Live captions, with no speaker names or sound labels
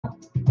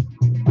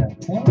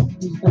What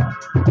is that?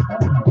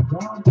 Oh my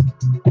god.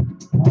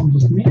 Mom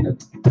just made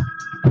it.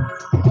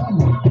 Oh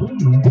my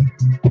goodness.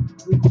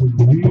 This is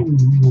really,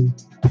 really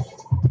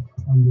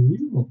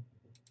unbelievable.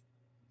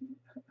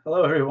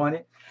 Hello, everyone,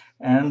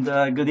 and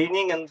good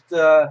evening, and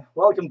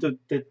welcome to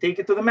the Take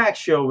It to the Max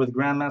show with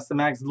Grandmaster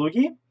Max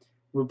Dlugy.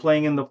 We're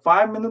playing in the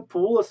 5-minute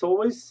pool, as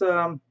always.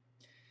 Today,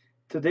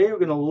 we're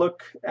going to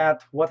look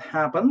at what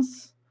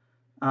happens,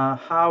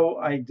 how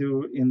I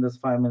do in this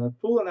 5-minute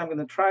pool, and I'm going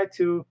to try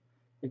to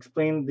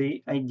explain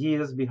the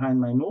ideas behind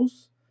my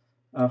moves.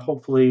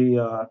 Hopefully,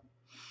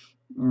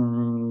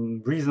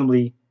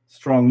 reasonably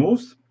strong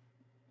moves.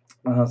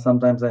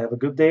 Sometimes I have a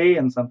good day,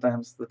 and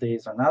sometimes the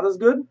days are not as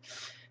good.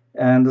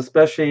 And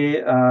especially,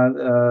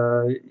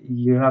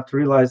 you have to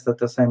realize that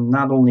as I'm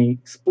not only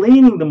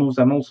explaining the moves,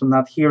 I'm also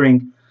not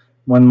hearing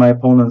when my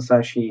opponents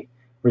actually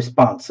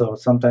respond. So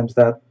sometimes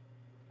that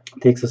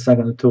takes a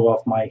second or two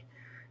off my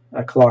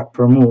clock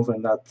per move,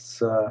 and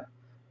that's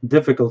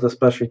difficult,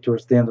 especially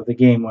towards the end of the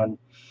game when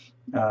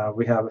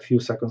we have a few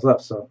seconds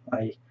left. So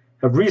I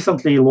have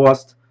recently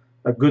lost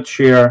a good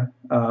share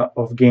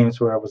of games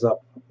where I was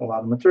up a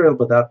lot of material,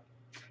 but that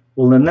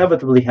will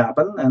inevitably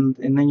happen, and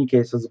in any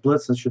case, as a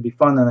blitz, it should be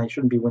fun, and I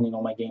shouldn't be winning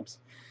all my games.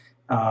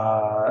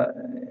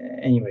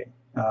 Anyway,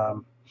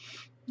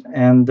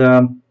 and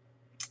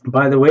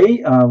by the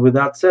way, with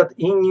that said,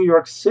 in New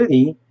York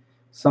City,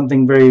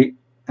 something very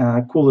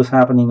cool is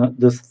happening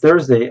this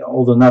Thursday,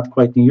 although not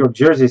quite New York,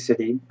 Jersey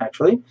City,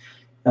 actually,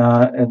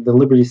 at the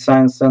Liberty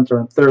Science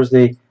Center on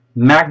Thursday.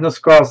 Magnus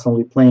Carlsen will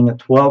be playing a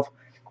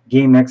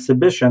 12-game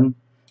exhibition,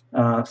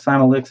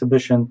 simul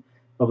exhibition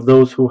of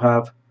those who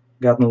have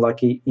gotten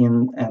lucky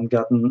in and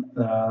gotten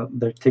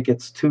their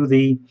tickets to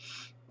the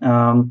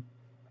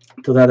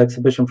to that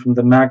exhibition from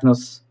the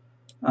Magnus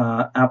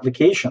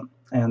application.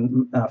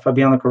 And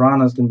Fabiano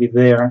Corana is going to be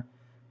there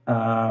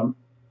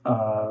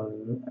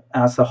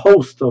as a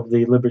host of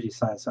the Liberty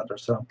Science Center.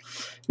 So,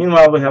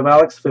 meanwhile, we have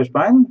Alex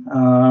Fishbein,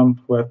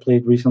 who I've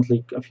played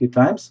recently a few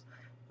times,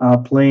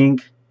 playing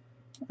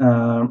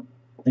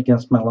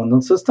against my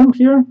London system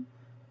here.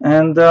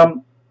 And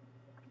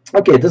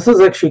okay, this is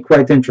actually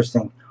quite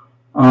interesting.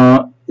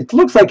 It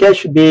looks like I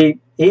should be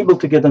able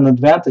to get an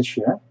advantage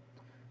here,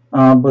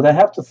 but I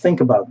have to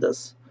think about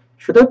this.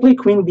 Should I play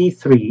Queen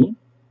B3?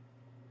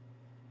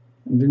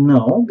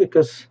 No,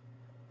 because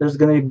there's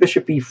going to be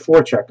Bishop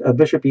E4 check,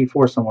 Bishop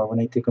E4 somewhere when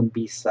I take on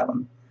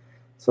B7.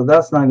 So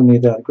that's not going to be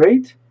that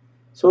great.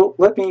 So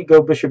let me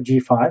go Bishop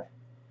G5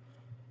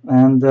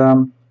 and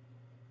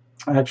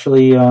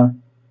actually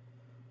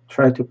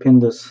try to pin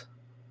this.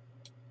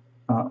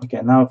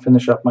 Okay, now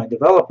finish up my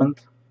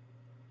development.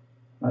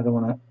 I don't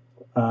want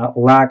to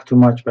lag too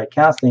much by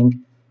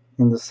casting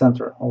in the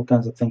center. All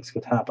kinds of things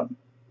could happen.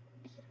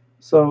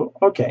 So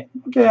okay,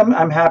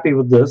 I'm happy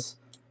with this.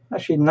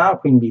 Actually, now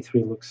Queen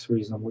B3 looks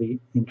reasonably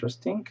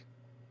interesting.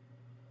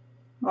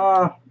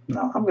 No,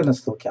 I'm going to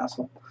still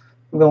castle.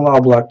 I'm going to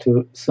allow black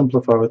to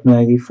simplify with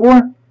knight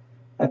e4.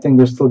 I think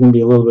there's still going to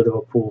be a little bit of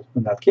a pool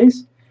in that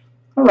case.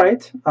 All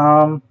right.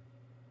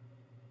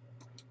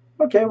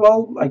 Okay,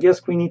 well, I guess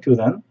Queen e2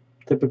 then.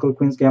 Typical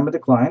Queen's Gambit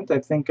declined. I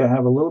think I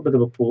have a little bit of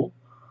a pool.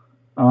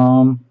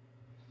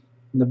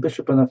 The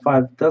bishop on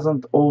f5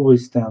 doesn't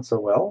always stand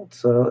so well,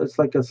 so it's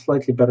like a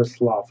slightly better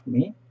slav for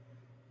me.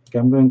 Okay,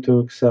 I'm going to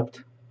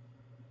accept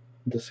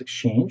this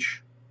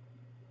exchange.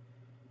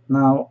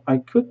 Now, I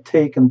could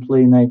take and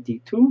play knight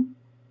d2.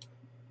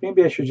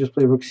 Maybe I should just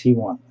play rook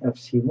c1.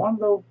 fc1,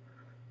 though.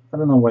 I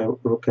don't know why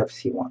rook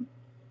fc1.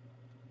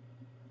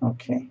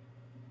 Okay.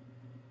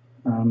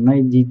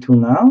 Knight d2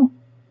 now.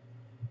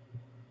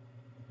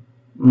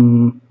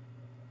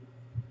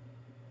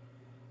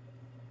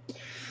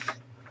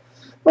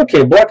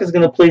 Okay, black is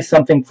going to play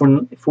something for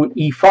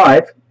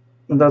e5,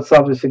 and that's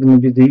obviously going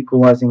to be the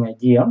equalizing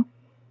idea.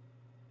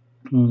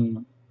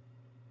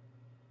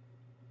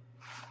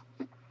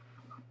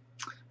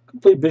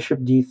 Play bishop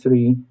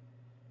d3,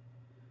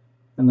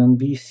 and then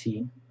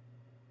bc.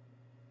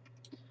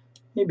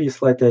 Maybe a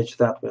slight edge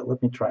that way.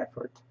 Let me try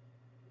for it.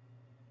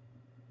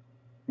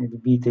 Maybe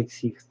b takes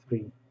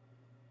c3.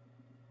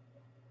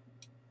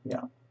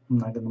 Yeah, I'm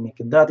not going to make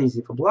it that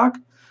easy for black.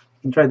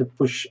 And try to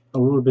push a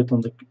little bit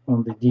on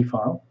the d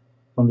file,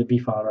 on the b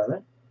file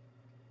rather.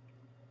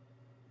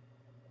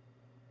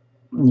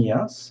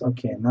 Yes.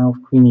 Okay. Now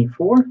queen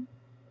e4.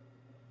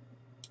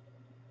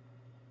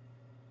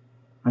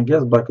 I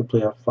guess black could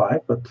play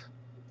f5, but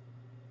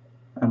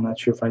I'm not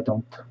sure if I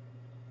don't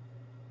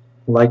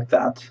like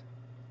that.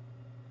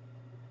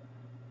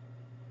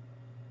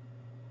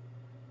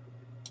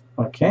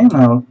 Okay.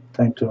 Now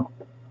time to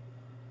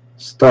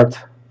start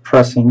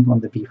pressing on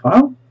the b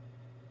file.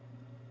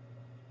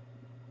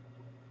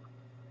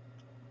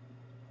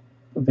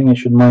 I think I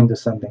should mind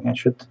this ending. I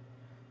should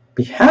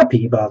be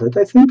happy about it,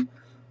 I think.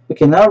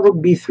 Okay, now rook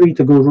b3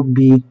 to go rook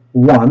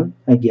b1,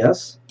 I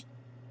guess.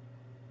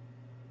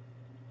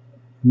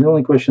 The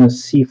only question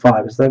is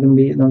c5. Is that going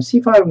to be... No,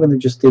 c5 I'm going to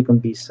just take on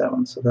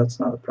b7, so that's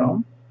not a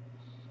problem.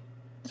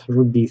 So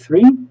rook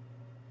b3.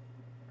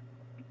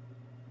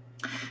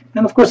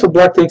 And of course, if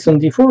black takes on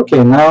d4,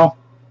 okay, now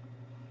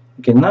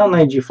Okay, now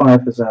knight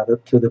g5 is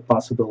added to the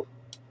possible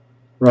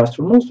raster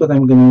moves, but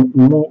I'm going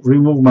to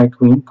remove my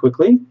queen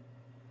quickly.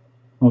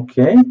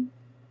 Okay.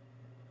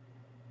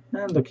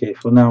 And okay,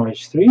 for now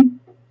h3.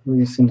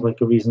 This seems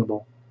like a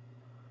reasonable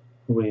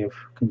way of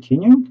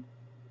continuing.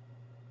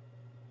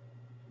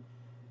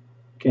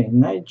 Okay,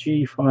 knight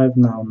g5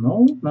 now,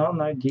 no. Now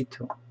knight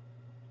d2.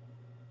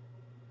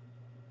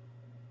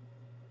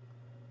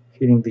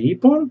 Hitting the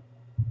e-pawn.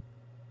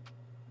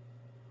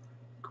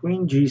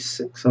 Queen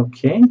g6,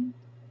 okay.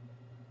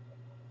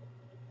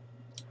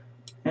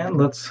 And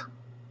let's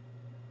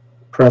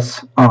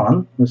press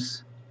on.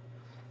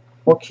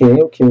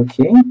 Okay.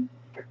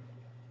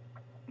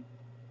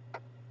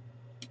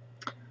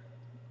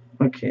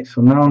 Okay,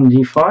 so now on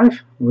d5,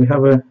 we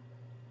have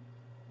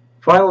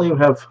finally we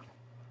have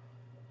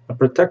a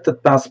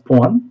protected passed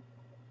pawn,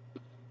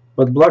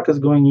 but black is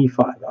going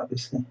e5,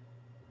 obviously.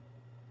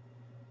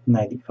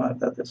 Knight e5,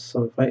 that is.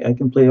 So if I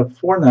can play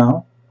f4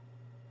 now,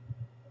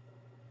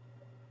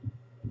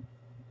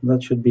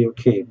 that should be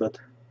okay, but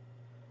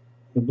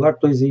if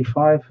black plays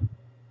e5,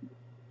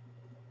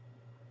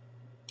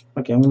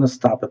 okay, I'm going to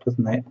stop it with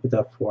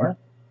f4.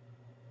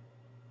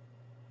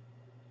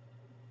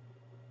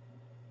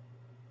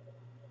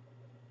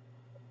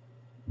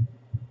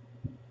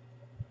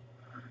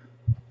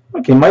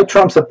 Okay, my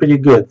trumps are pretty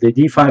good. The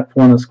d5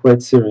 pawn is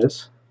quite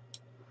serious.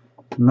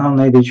 Now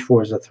knight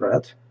h4 is a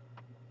threat.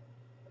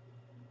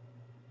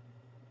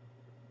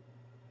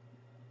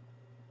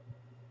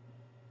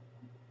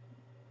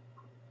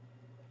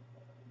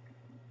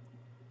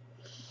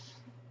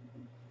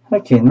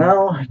 Okay,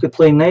 now I could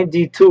play knight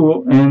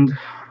d2 and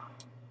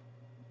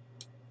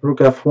rook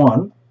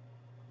f1,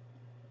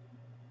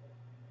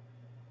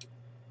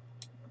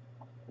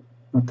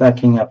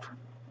 attacking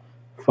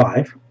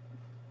f5.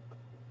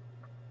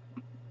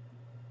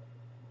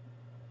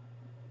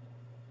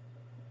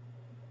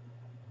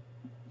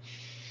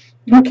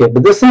 Okay,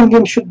 but this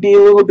endgame should be a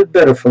little bit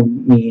better for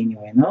me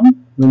anyway, no?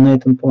 The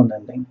knight and pawn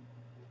ending.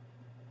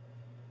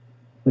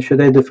 Or should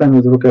I defend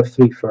with rook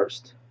f3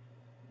 first?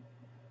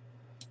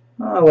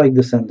 I like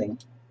this ending.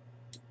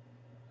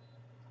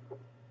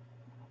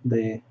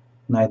 The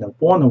knight and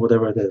pawn, or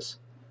whatever it is.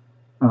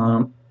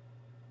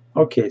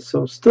 Okay,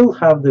 so still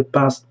have the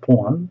passed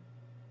pawn,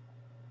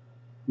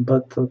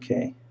 but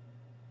okay.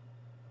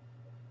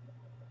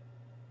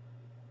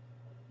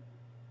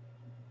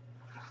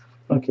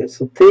 Okay,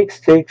 so takes,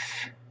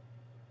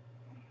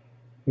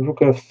 rook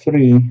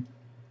f3.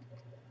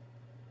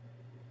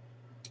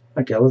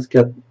 Okay, let's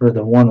get rid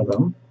of one of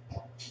them.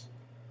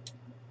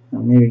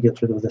 And maybe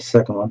get rid of the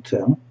second one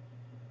too.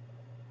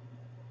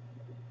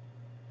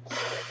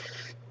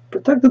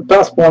 Protected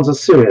passed pawns are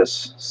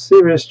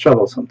serious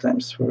trouble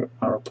sometimes for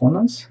our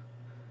opponents.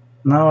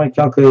 Now I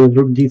calculated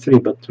rook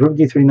d3, but rook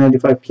d3, knight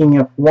d5, king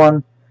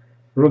f1,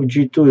 rook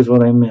g2 is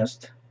what I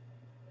missed.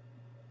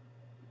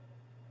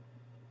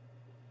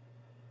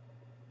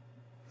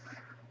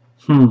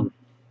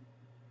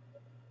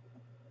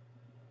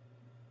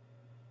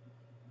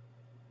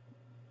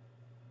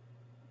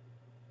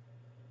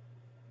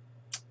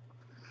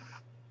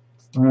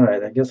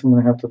 Alright, I guess I'm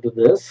going to have to do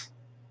this.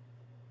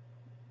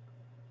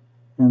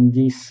 And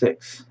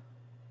d6.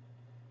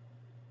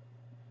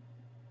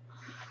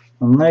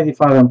 On knight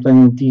d5, I'm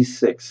playing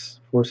d6,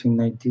 forcing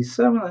knight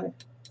d7. I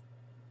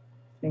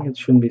think it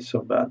shouldn't be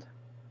so bad.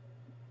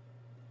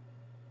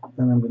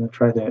 Then I'm going to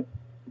try to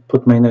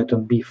put my knight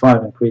on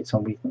b5 and create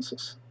some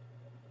weaknesses.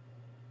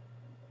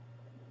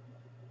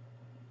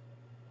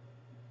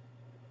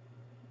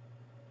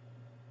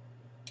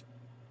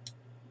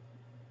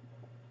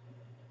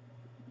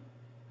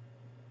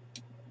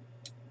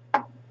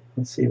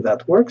 Let's see if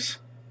that works.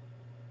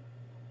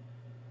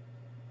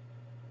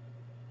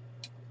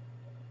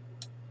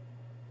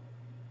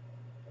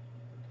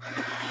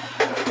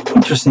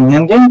 Interesting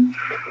endgame.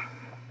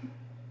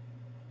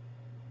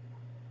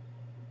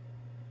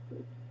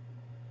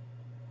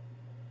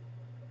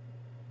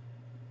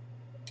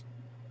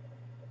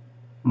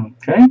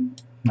 Okay,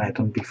 knight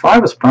on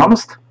b5 as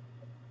promised.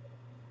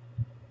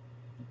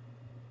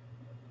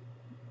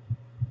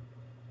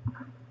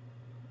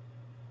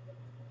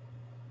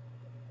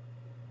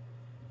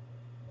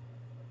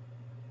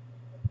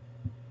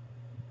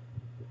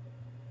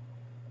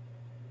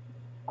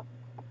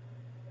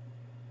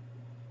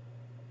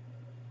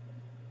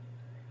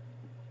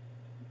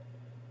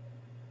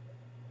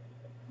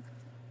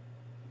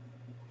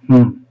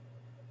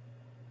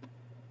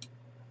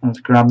 Let's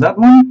grab that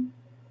one.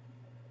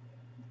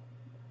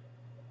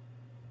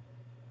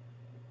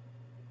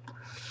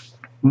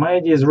 My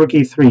idea is rook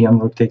e3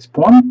 and rook takes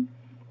pawn.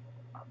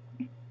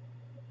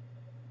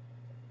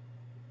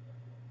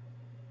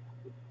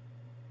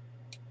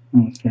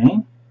 Okay.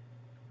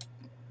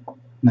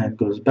 Knight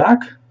goes back.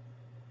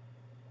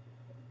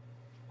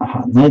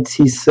 Aha, knight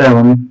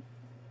c7.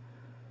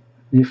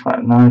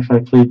 d5. Now if I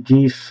play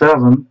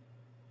d7,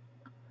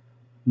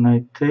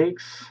 knight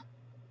takes.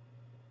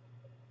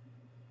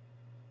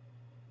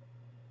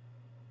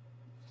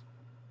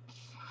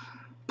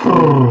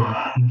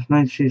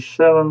 Knight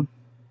c7.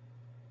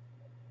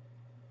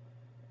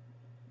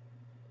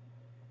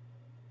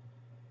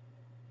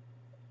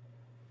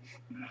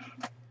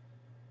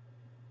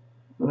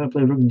 Let I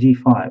play rook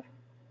d5.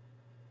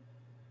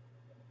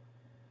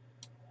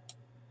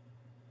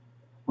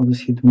 What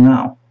does he do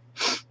now?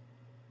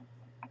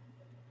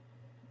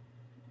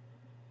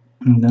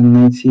 And then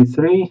knight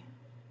c3.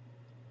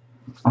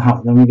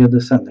 Aha, then we get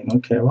descending.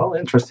 Okay, well,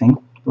 interesting.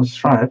 Let's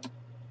try it.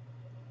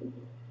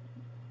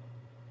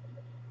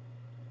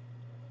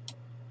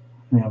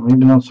 Yeah,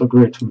 maybe not so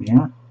great for me,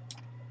 huh?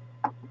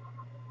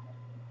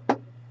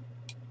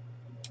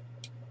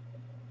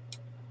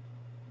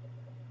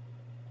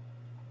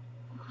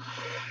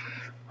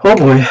 Oh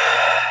boy.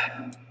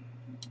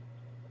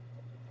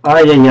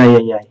 Ay, ay, ay,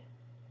 ay, ay.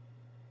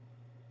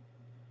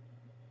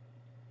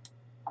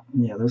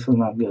 Yeah, this is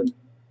not good.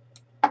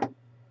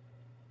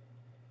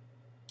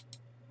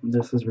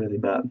 This is really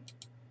bad.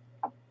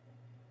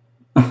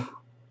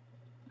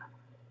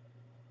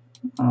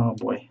 Oh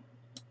boy.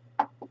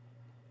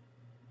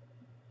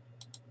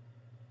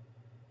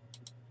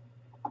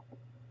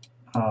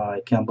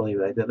 I can't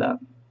believe I did that.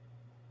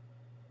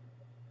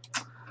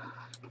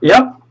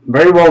 Yep,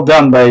 very well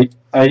done.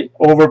 I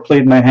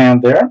overplayed my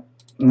hand there,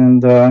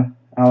 and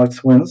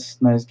Alex wins.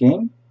 Nice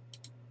game.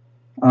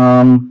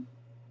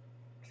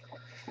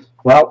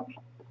 Well,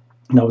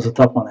 that was a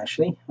tough one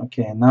actually.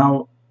 Okay,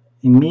 now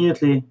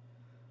immediately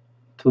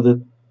to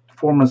the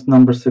foremost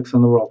number 6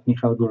 in the world,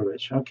 Mikhail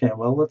Gurovich. Okay,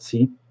 well, let's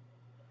see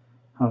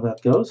how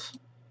that goes.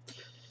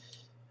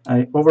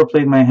 I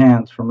overplayed my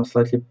hand from a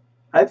slightly,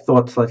 I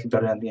thought, slightly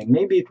better endgame.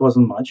 Maybe it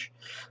wasn't much,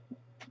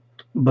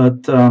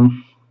 but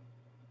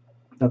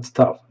that's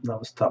tough. That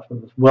was tough.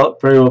 It was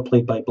very well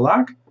played by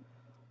Black.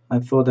 I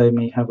thought I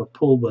may have a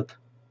pull, but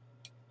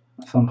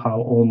somehow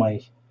all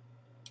my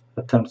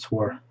attempts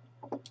were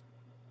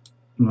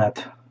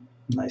met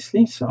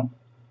nicely. So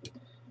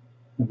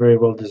a very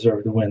well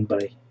deserved win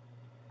by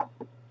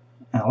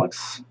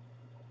Alex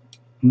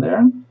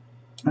there.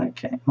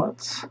 Okay,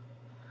 let's.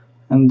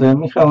 And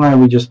Michael and I,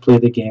 we just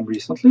played the game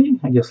recently.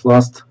 I guess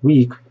last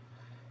week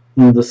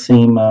in the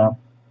same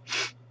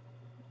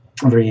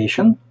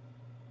variation.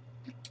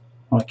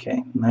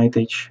 Okay, knight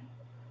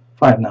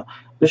h5 now.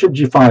 Bishop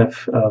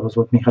g5 was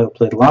what Mikhail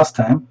played last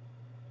time,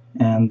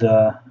 and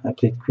I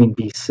played queen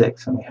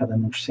b6, and we had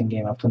an interesting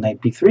game after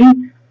knight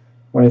b3,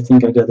 where I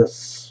think I got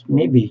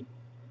maybe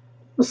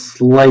a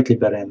slightly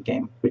better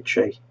endgame, which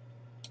I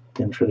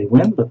didn't really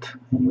win, but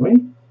anyway.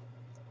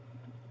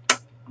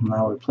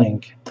 Now we're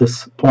playing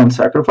this pawn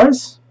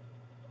sacrifice,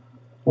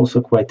 also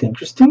quite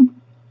interesting,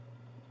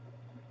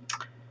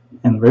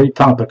 and very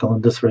topical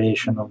in this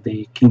variation of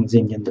the King's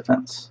Indian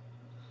defense.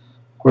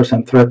 Of course,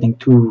 I'm threatening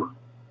two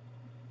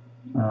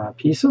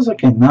pieces.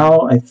 Okay,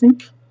 now I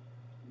think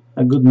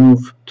a good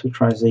move to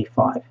try is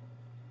a5.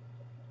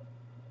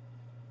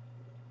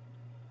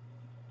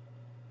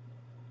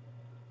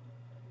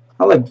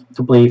 I like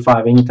to play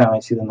a5 anytime I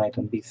see the knight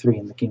on b3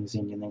 in the King's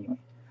Indian anyway.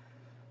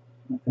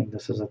 I think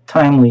this is a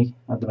timely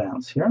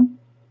advance here.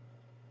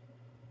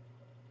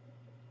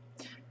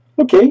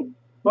 Okay,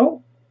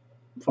 well,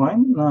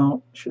 fine.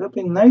 Now, should I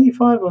play knight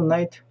e5 or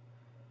knight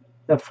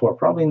f4?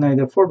 Probably knight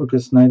f4,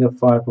 because knight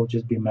f5 will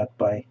just be met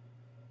by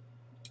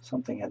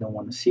something I don't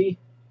want to see.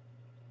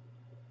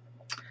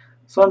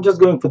 So I'm just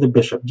going for the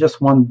bishop. Just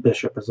one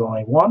bishop is all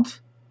I want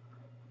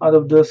out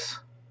of this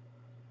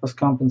as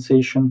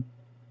compensation,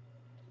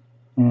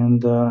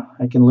 and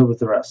I can live with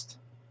the rest.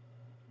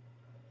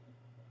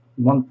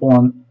 One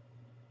pawn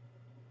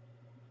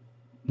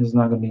is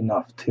not going to be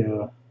enough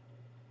to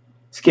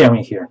scare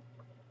me here.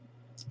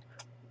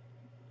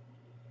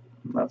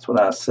 That's what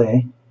I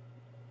say.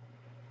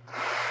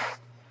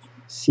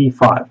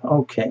 c5.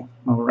 Okay,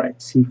 all right,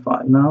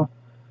 c5. Now,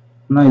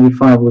 knight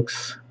e5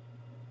 looks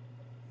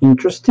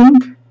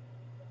interesting.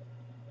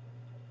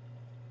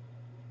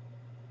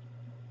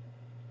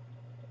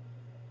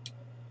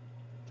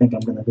 I think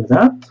I'm going to do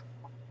that.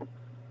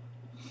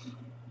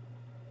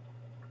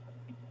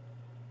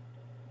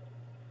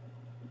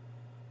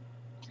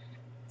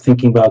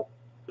 Thinking about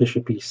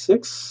bishop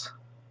e6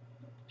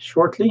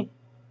 shortly.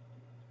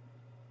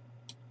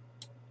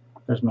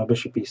 There's my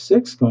bishop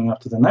e6, going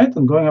after the knight,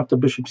 and going after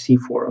bishop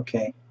c4.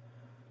 Okay,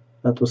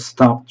 that was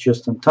stopped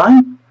just in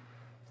time.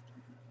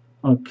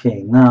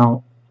 Okay,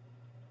 now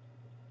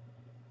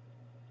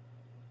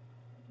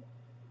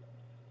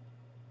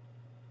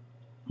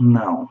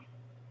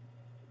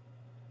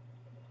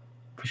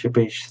bishop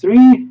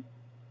h3,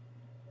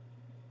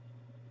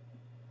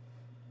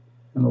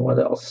 and what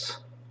else?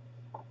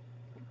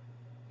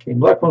 Okay,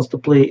 black wants to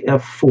play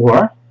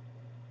f4,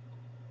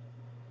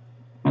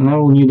 and I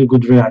will need a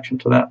good reaction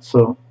to that.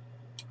 So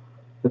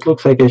it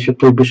looks like I should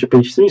play bishop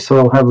h3, so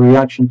I'll have a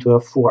reaction to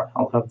f4.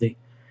 I'll have the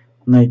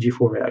knight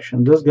g4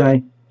 reaction. This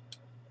guy,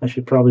 I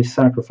should probably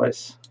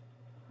sacrifice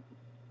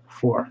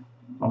 4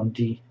 on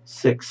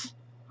d6.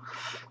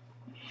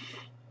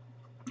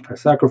 If I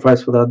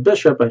sacrifice for that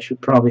bishop, I should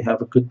probably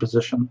have a good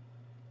position.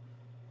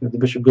 If the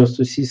bishop goes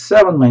to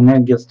c7, my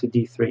knight gets to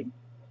d3.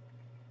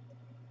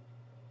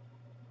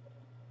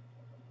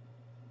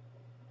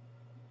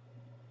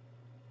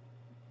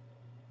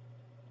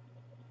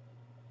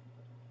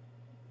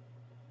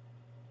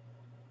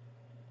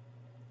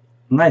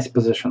 Nice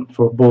position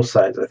for both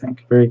sides, I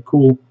think. Very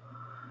cool.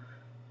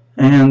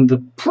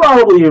 And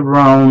probably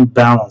around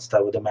balanced,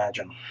 I would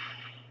imagine.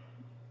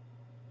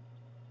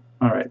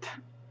 Alright.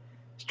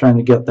 Just trying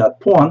to get that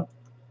pawn.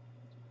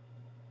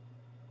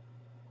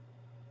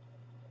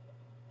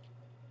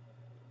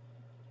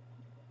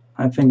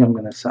 I think I'm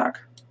going to sack.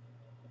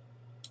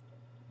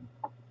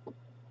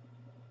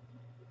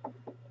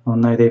 On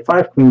knight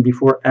a5, queen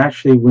b4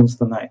 actually wins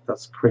the knight.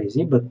 That's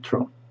crazy, but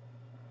true.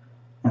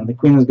 And the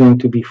queen is going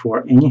to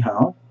b4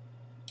 anyhow.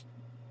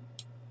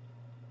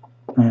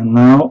 And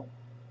now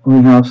we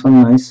have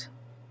some nice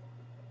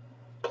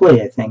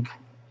play, I think.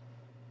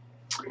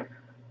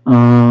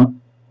 Knight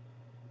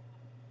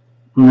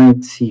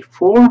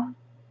c4.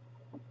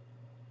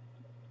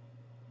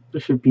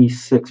 Bishop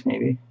b6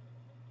 maybe.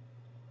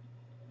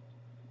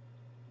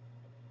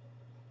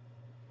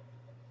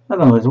 I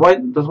don't know.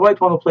 Does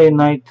white want to play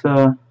knight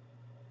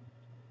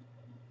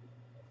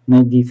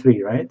knight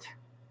d3, right?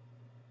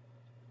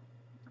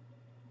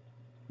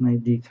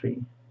 Knight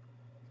d3.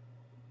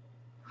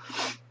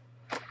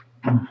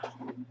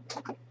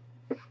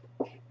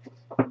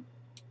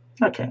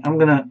 Okay, I'm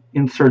gonna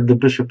insert the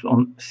bishop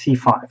on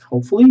c5.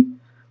 Hopefully,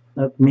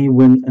 that may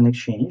win an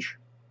exchange.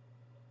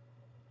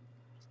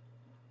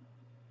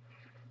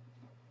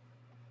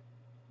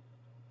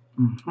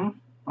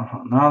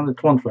 Now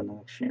it won't win an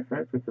exchange,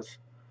 right? Because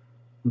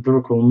the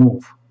rook will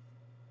move.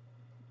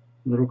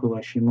 The rook will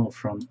actually move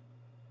from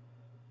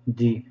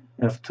d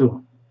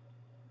f2.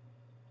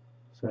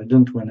 So I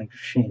didn't win an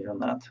exchange on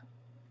that.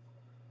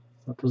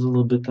 That was a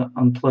little bit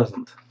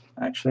unpleasant.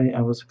 Actually,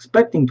 I was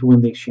expecting to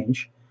win the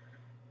exchange,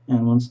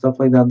 and when stuff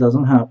like that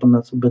doesn't happen,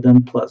 that's a bit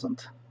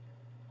unpleasant.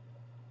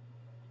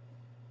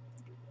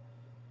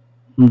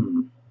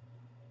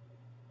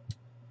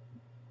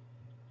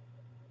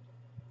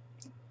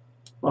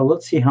 Well,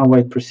 let's see how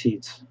white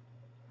proceeds.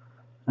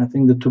 I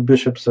think the two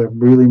bishops are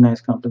really nice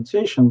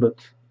compensation, but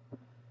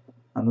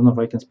I don't know if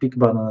I can speak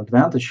about an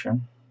advantage here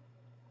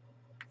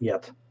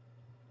yet.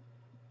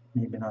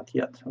 Maybe not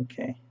yet.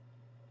 Okay.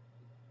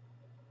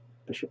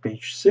 Bishop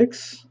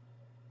h6.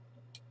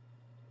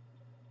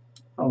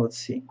 Oh, let's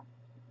see.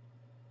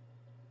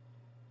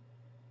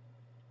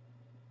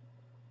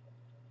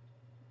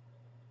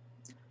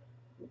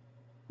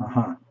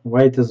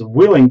 White is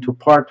willing to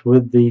part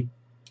with the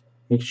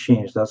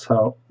exchange. That's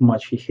how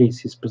much he hates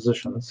his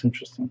position. That's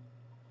interesting.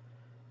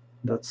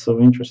 That's so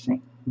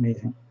interesting.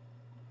 Amazing.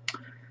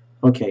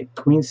 Okay,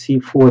 queen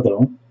c4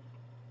 though.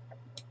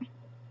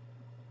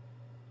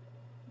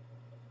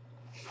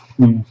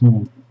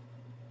 It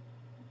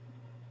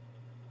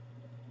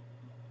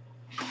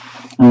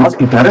must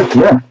be better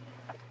here.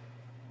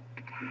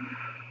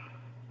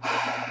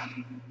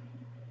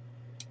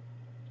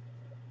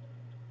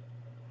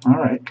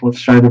 Alright,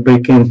 let's try to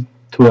break in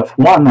to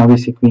f1.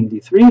 Obviously queen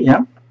d3,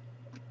 yeah.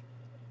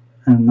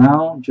 And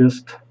now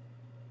just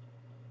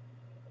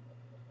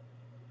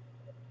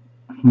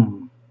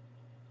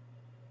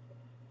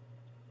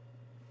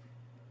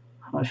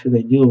how should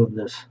I deal with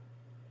this?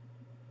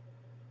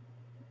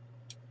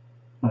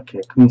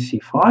 Okay, queen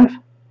c5.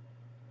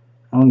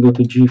 I want to go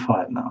to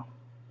g5 now.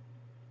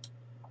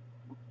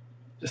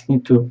 Just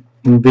need to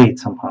invade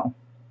somehow.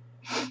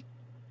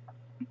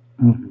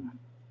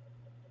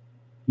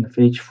 If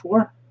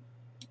h4.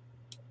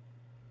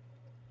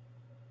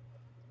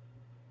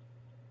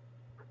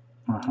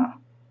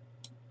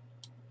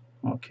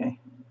 Okay,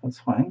 that's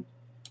fine.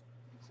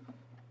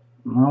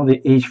 Now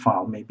the h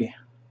file, maybe.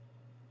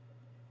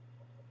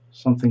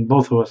 Something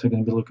both of us are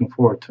going to be looking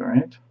forward to,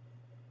 right?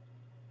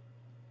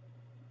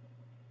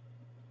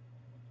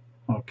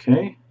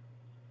 Okay.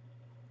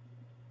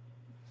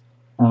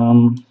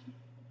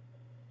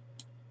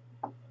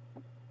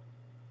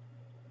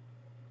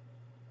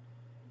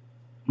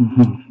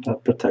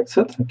 That protects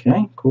it.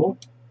 Okay, cool.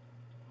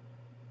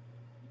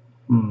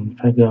 If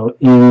I go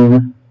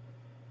in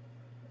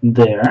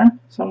there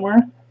somewhere.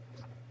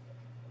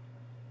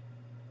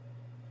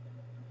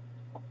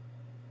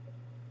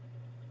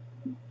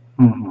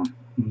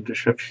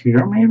 Bishop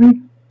here,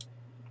 maybe.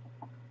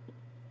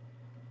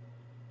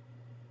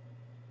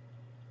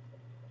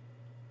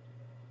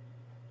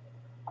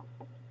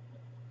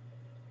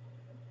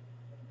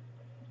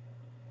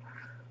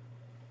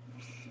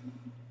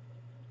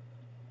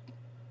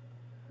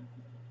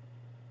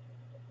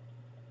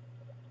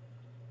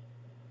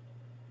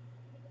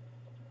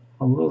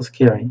 A little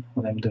scary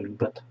what I'm doing,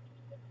 but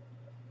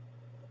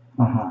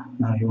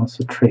now he wants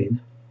to trade,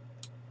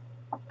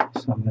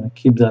 so I'm going to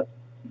keep that.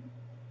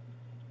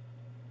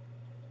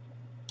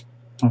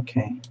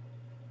 Okay.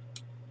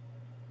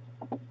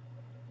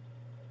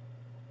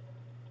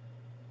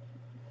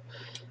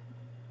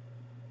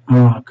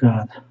 Oh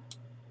god.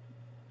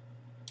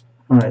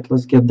 Alright,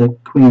 let's get the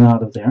queen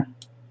out of there.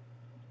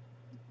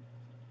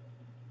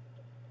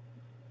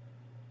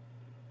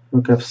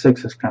 Rook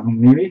f6 is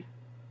coming, maybe.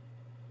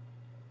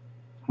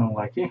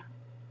 Unlucky.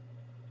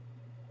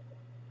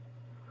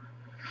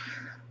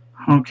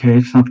 Okay,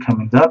 it's not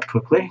coming that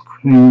quickly.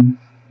 Queen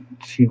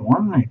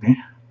c1, maybe.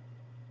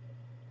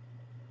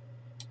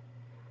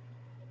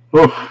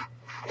 Oh,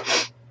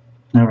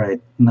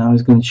 Alright, now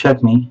he's going to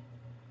check me,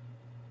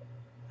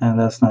 and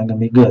that's not going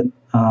to be good.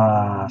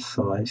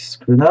 So I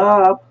screwed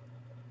up.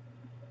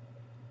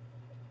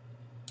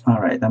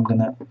 Alright, I'm going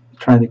to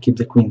try to keep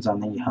the queens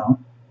on anyhow.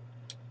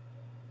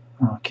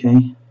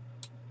 Okay.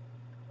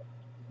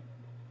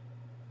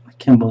 I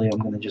can't believe I'm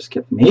going to just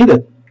get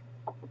mated.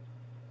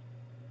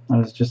 I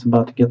was just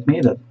about to get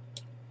mated.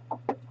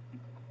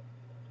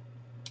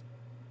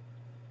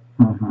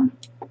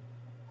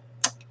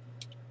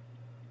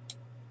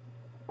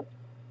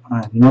 I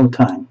have no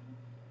time.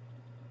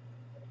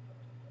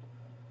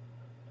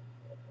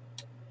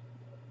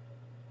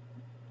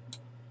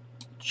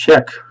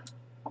 Check.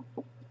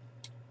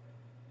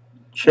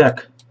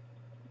 Check.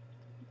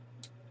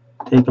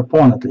 Take a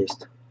pawn at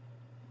least.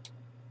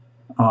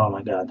 Oh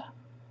my god.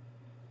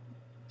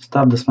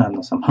 Stop this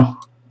madness somehow.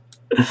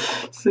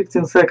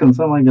 16 seconds,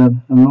 oh my god,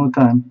 I have no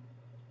time.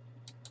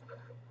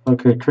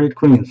 Okay, trade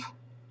queens.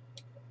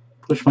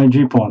 Push my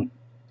g-pawn.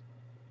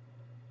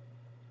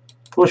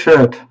 Push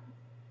it.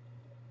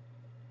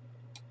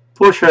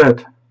 Push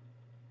it.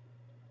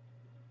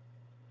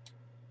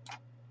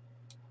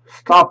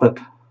 Stop it.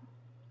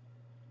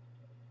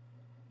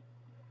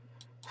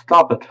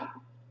 Stop it.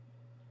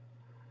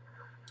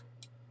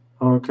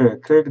 Okay,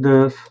 take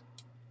this.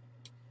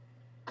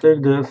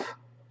 Take this.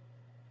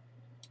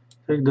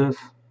 Take this.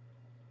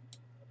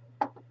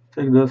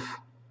 Take this.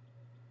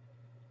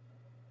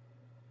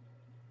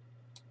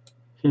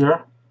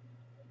 Here.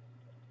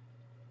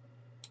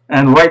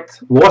 And white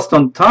lost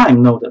on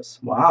time, notice.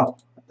 Wow,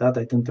 that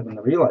I didn't even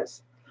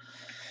realize.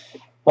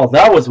 Well,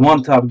 that was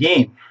one tough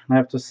game. I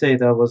have to say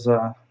that was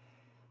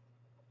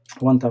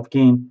one tough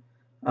game.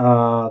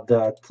 That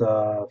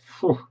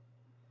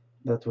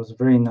was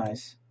very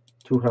nice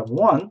to have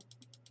won.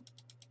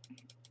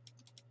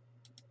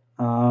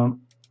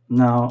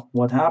 Now,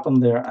 what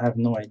happened there, I have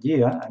no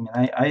idea. I mean,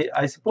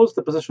 I suppose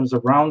the position was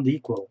around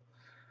equal.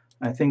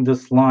 I think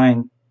this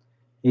line,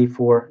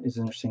 a4, is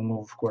an interesting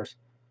move, of course.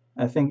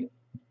 I think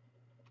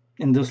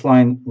in this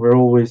line, we're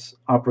always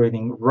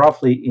operating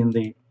roughly in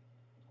the...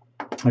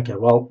 Okay,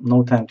 well,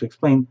 no time to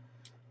explain,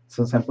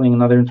 since I'm playing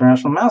another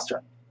International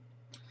Master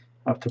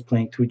after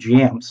playing 2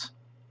 GMs.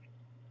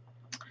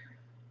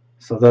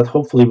 So that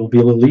hopefully will be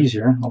a little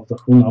easier, although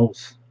who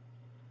knows.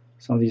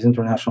 Some of these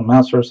International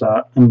Masters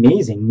are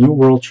amazing. New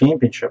World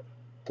Championship,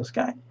 this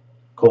guy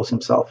calls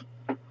himself.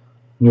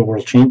 New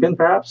World Champion,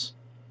 perhaps?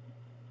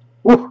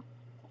 Woo!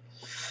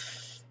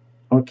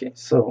 Okay,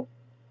 so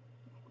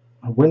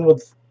a win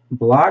with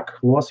black,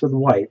 loss with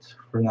white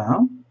for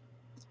now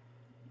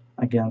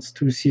against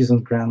 2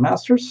 seasoned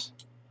Grandmasters.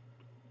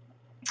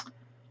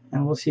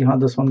 And we'll see how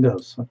this one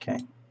goes. Okay.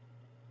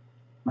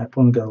 My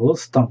opponent got a little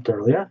stumped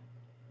earlier,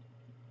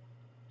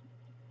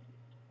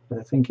 but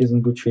I think he's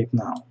in good shape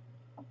now.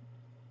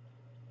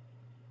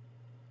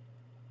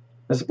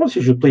 I suppose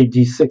you should play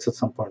d6 at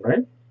some point,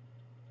 right?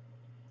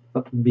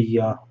 That would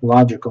be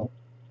logical.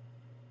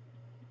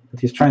 But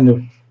he's trying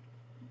to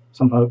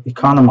somehow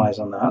economize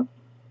on that.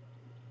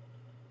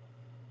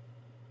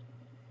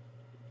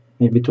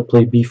 Maybe to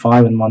play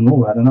b5 in one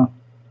move, I don't know.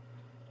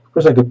 Of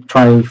course, I could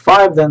try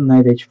e5, then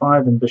knight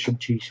h5 and bishop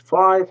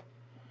g5.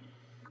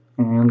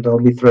 And I'll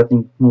be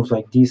threatening moves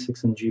like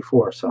d6 and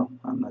g4, so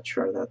I'm not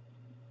sure that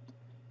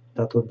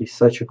that would be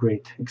such a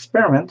great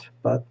experiment,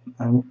 but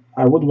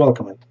I would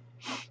welcome it.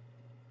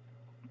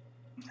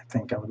 I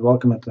think I would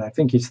welcome it, and I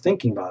think he's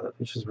thinking about it,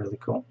 which is really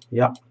cool.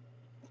 Yeah.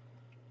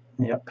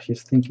 Yep,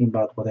 he's thinking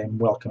about what I'm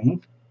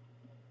welcoming.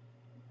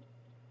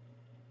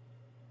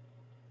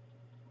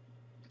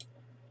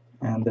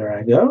 And there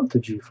I go, to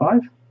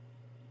g5.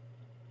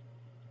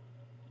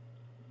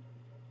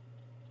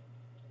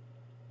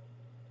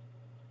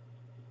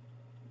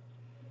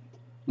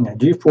 Yeah,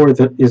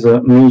 g4 is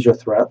a major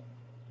threat,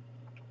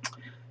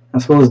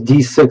 as well as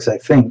d6, I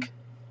think.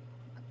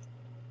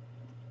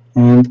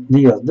 And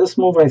yeah, this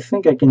move, I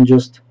think I can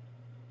just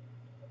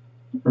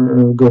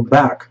go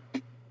back.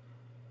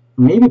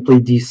 Maybe play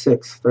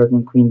d6,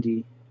 threatening queen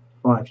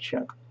d5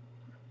 check.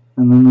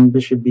 And then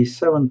bishop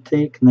b7,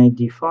 take, knight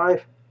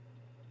d5.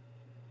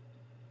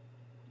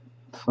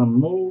 Some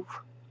move.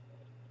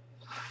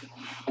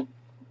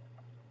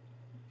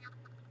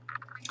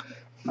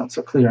 Not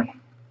so clear.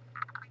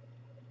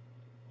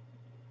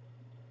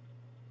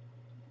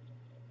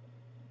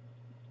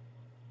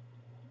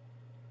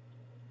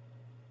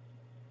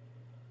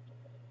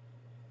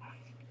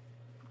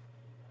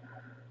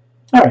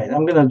 Alright,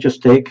 I'm going to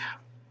just take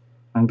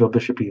and go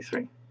bishop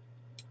e3.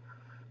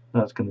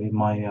 That's going to be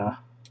my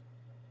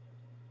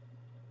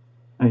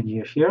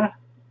idea here.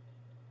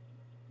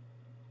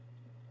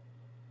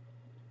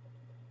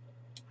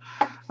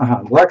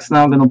 Black's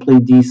now going to play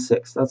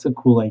d6. That's a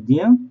cool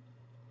idea.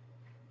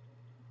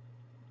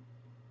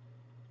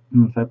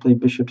 And if I play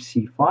bishop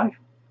c5,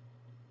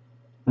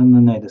 then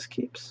the knight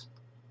escapes.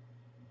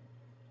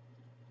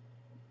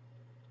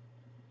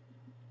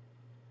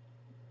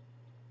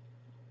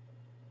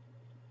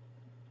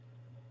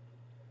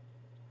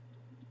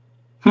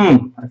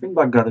 I think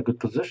Black got a good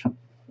position.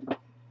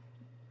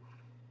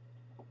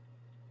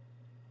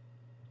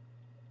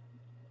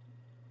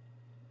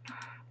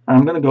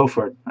 I'm going to go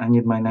for it. I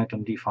need my knight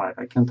on d5.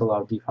 I can't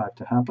allow d5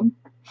 to happen.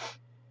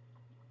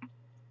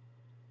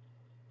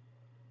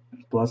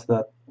 Plus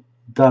that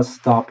does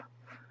stop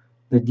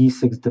the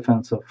d6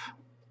 defense of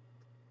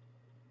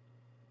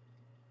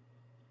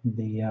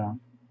the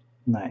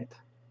knight.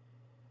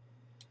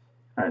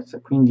 Alright, so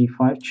queen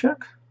d5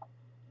 check.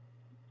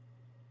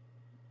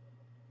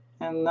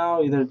 And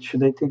now either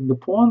should I take the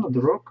pawn or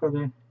the rook, or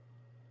the...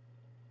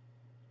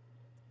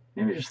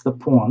 maybe just the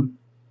pawn,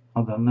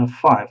 or then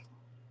f5.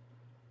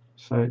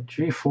 So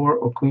g4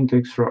 or queen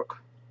takes rook.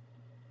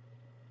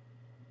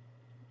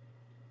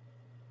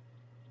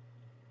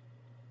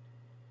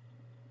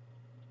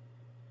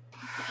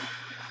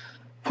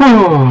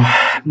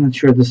 I'm not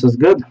sure this is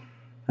good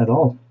at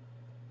all.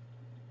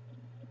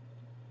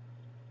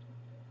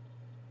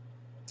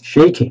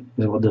 Shaky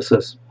is what this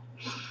is.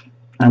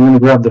 I'm going to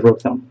grab the rook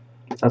down.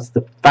 That's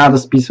the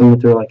fattest piece of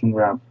material I can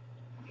grab.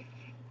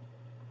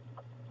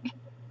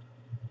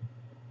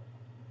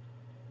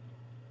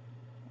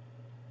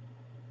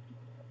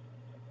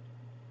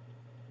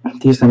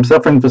 At least I'm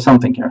suffering for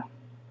something here.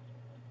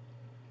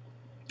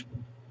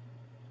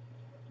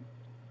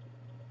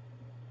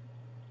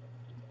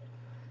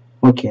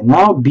 Okay,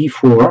 now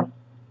b4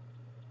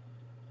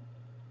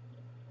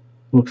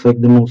 looks like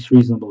the most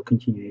reasonable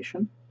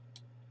continuation.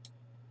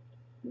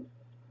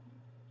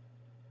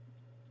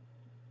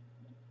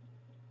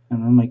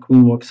 And then my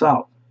queen walks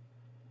out.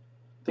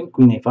 I think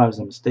queen a5 is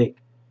a mistake.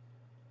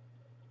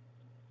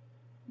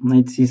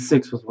 Knight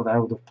c6 was what I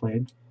would have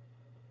played.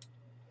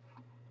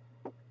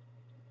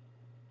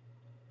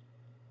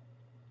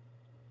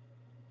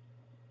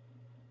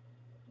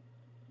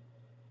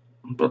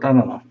 But I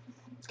don't know.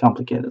 It's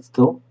complicated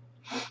still.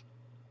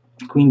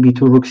 Queen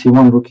b2, rook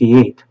c1, rook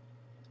e8.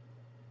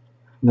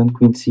 Then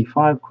queen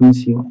c5, queen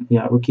c1.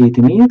 Yeah, rook e8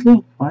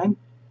 immediately. Fine.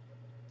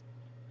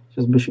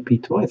 Just bishop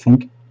e2, I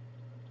think.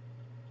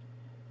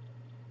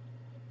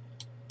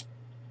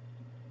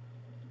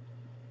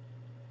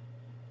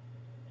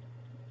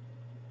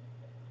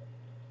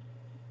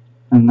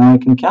 And now I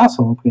can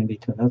castle on queen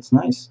b2. That's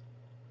nice.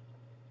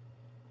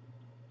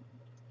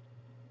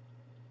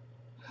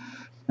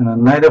 And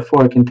on knight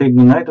f4, I can take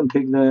the knight and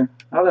take the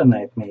other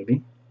knight,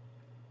 maybe.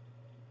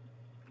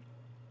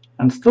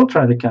 And still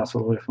try to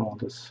castle away from all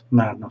this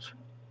madness.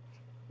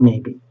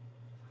 Maybe.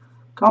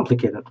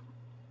 Complicated.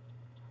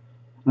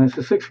 Knight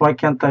c6, why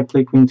can't I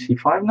play queen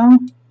c5 now?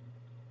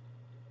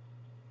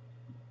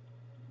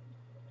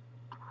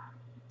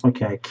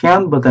 Okay, I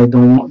can, but I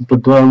don't want,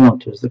 but do I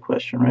want to is the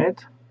question, right?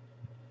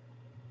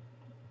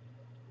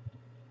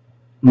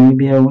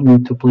 Maybe I will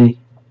need to play.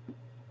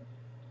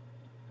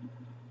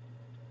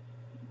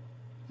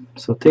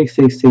 So takes,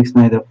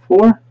 knight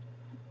f4,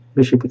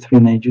 bishop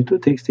e3, knight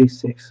g2, takes,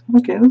 6.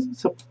 Okay,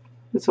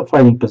 it's a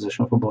fighting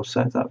position for both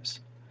sides,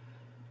 obviously.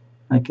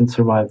 I can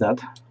survive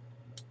that.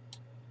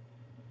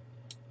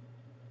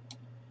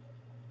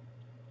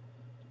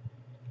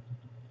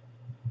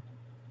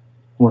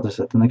 What is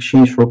it? An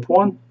exchange for a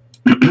pawn?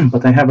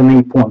 But I have an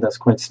a pawn that's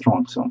quite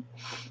strong, so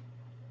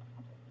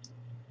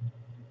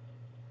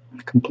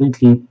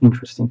completely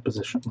interesting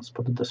position. Let's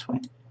put it this way.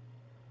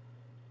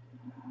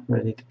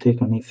 Ready to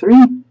take on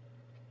e3.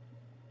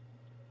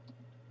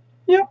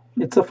 Yeah,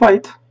 it's a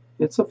fight.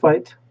 It's a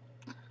fight.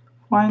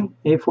 Fine.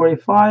 a4,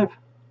 a5.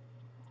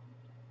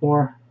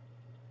 Or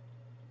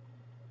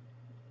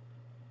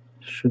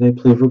should I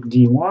play rook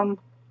d1?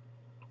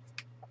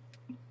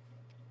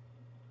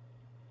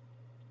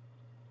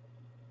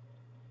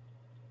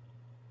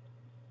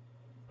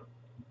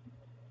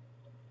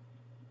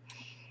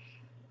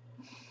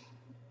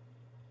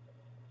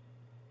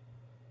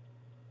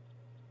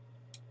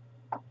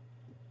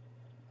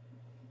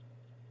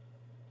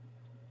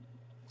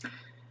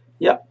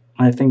 Yeah,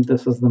 I think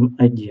this is the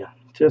idea.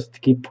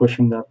 Just keep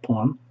pushing that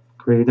pawn.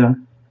 Create a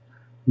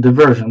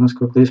diversion as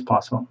quickly as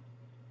possible.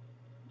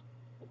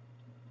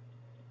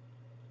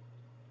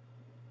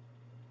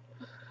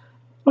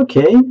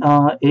 Okay,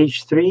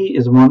 h3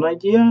 is one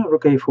idea.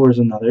 Rook a4 is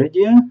another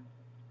idea.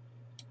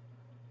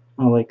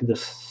 I like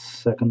this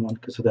second one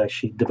because it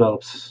actually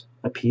develops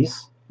a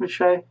piece,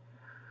 which I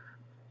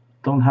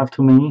don't have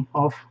too many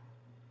of.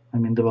 I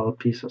mean, develop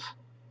pieces.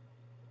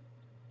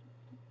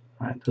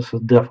 Alright, this is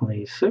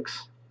definitely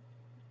e6.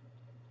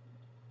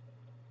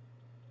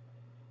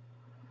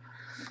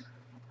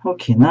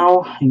 Okay,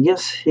 now I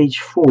guess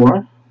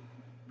h4.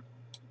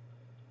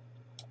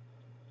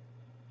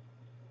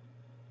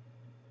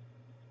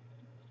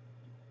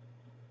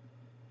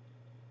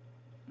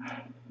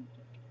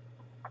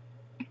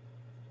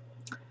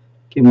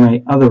 Give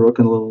my other rook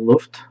a little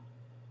lift.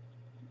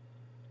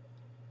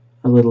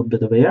 A little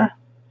bit of air.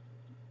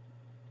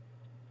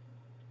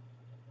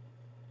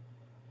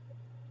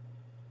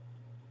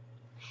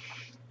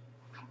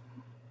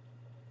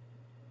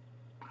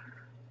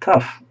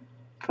 Tough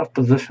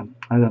position.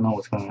 I don't know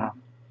what's going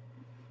on.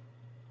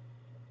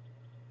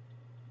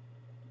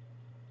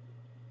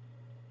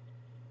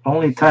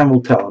 Only time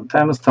will tell. And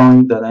time is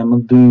telling that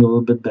I'm doing a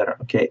little bit better.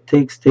 Okay,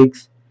 takes,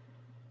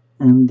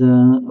 and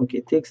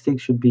okay, takes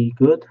should be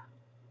good.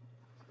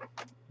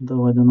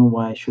 Though I don't know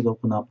why I should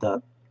open up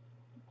that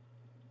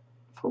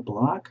for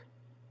black.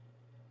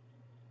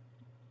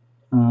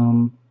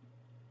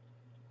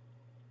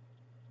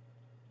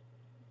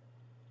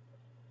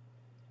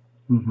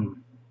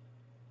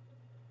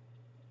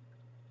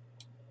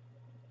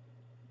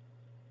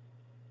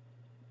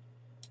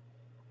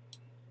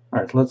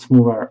 Alright, let's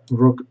move our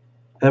rook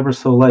ever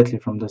so lightly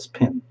from this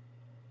pin.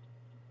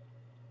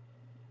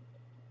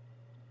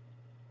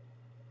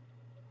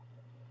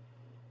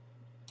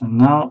 And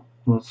now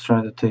let's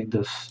try to take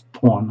this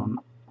pawn on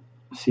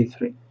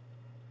c3.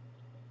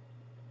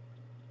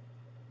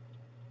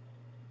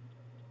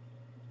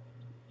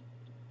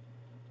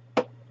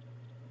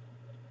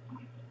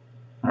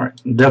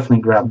 Alright,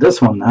 definitely grab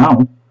this one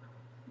now.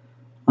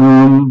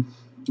 And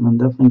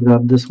definitely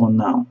grab this one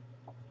now.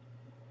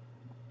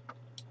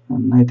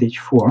 And knight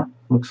h4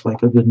 looks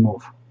like a good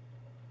move.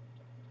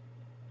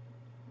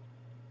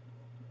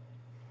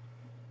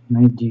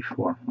 Knight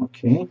d4,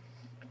 okay.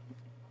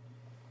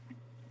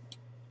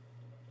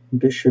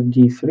 Bishop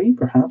d3,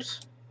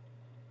 perhaps.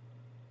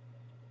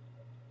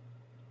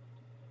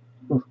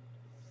 Oh.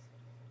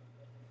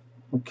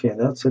 Okay,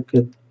 that's a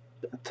good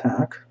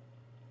attack.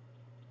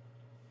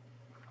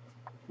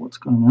 What's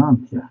going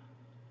on here?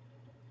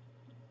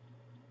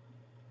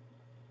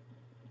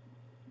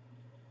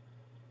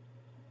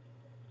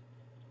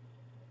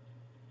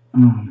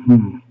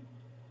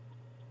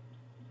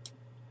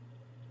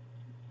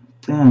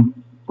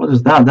 Damn, what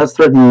is that? That's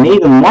threatening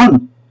 8 and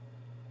 1.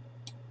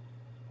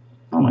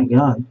 Oh my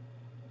god.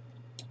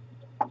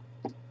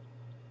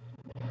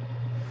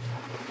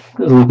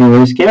 This is looking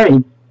very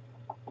scary.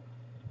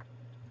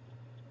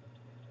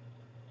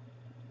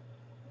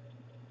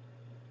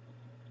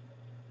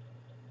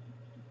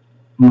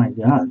 Oh my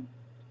god.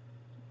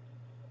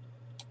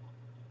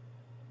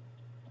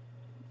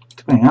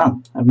 What's going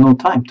on? I have no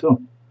time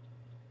too.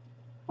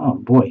 Oh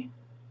boy.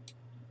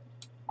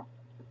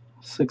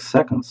 6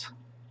 seconds.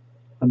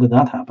 How did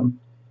that happen?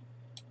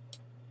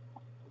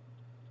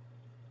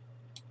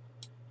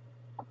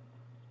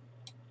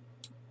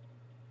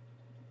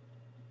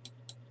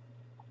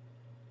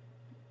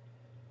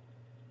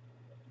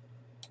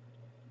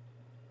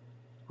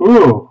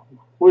 Ooh,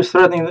 who's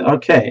threatening?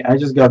 Okay, I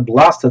just got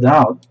blasted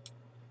out.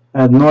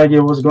 I had no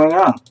idea what was going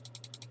on.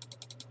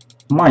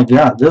 My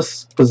god,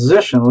 this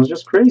position was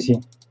just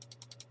crazy.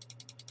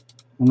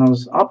 And I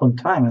was up on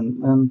time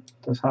and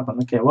this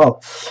happened. Okay,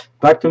 well,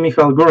 back to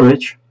Mikhail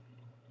Gurevich.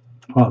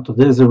 Wow,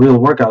 today is a real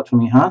workout for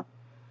me, huh?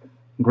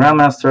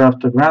 Grandmaster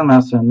after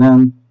Grandmaster, and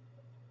then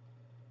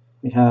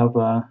we have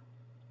the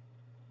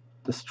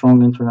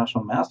strong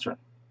international master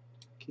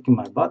kicking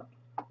my butt.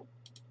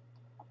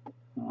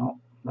 Well,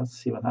 let's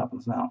see what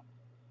happens now.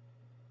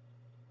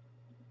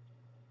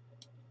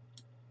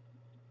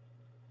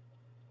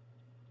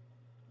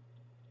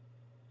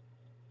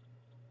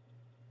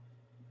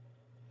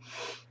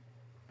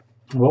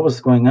 What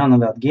was going on in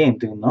that game?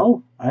 Do you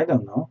know? I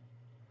don't know.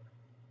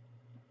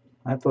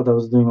 I thought I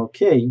was doing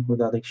okay with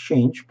that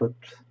exchange, but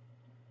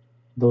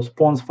those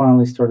pawns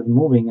finally started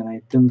moving and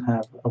I didn't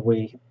have a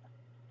way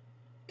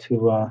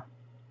to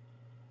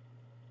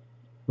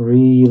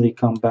really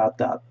combat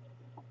that.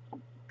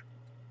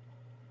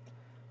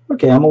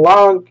 Okay, I'm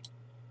allowing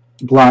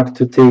black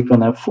to take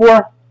on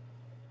f4.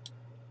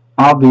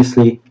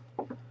 Obviously,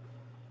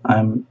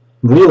 I'm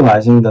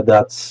realizing that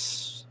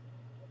that's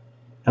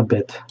a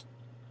bit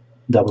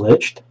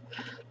double-edged,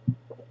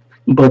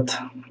 but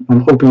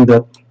I'm hoping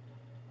that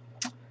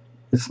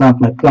it's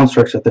not my pawn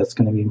structure that's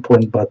going to be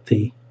important, but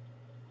the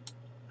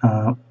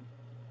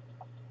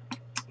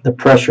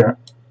pressure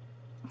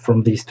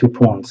from these two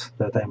pawns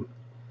that I'm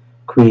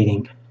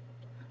creating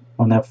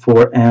on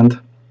f4 and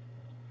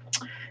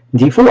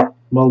d4.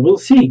 Well, we'll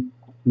see.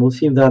 We'll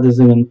see if that is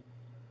even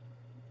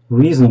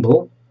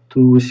reasonable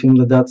to assume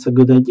that that's a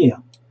good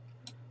idea.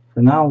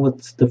 For now,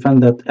 let's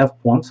defend that f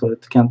pawn so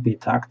it can't be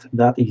attacked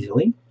that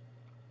easily.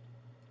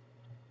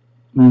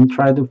 And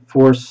try to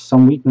force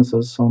some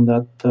weaknesses on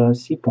that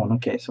c pawn.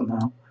 Okay, so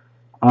now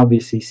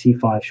obviously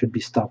c5 should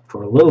be stopped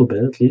for a little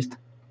bit at least.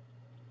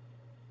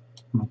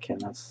 Okay,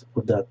 let's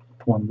put that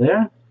pawn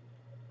there,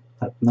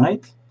 that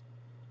knight,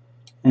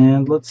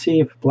 and let's see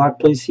if black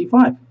plays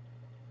c5.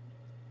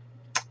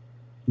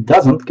 He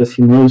doesn't, because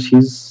he knows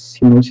his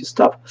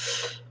stuff.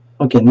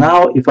 Okay,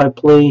 now if I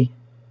play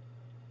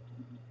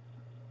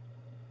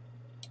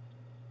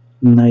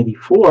knight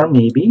e4,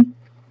 maybe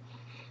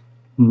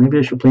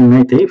I should play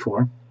knight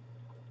a4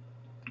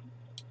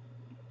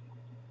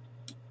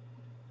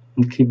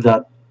 and keep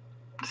that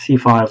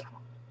c5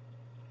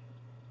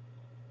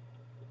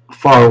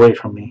 far away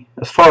from me,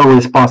 as far away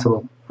as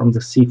possible from the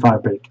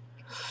c5 break.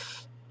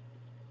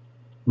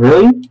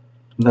 Really?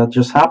 That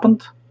just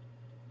happened?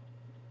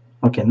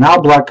 Okay, now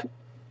black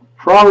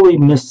probably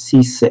missed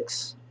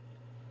c6,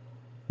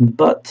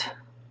 but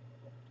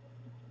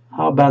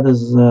how bad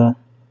is the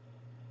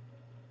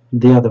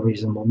other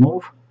reasonable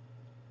move?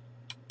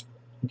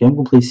 Okay, I'm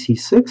going to play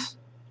c6.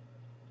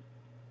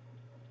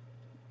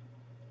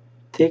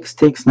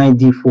 Takes knight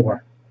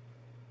d4,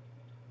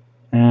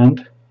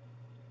 and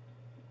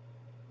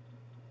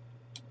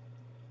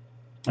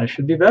I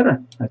should be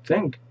better, I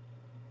think.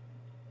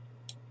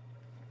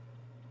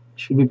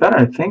 Should be better,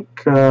 I think.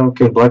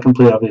 Okay, black can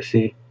play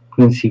obviously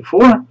queen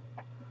c4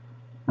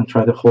 and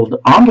try to hold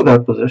on to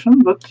that position,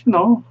 but you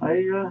know,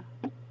 I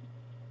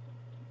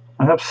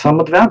have some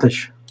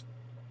advantage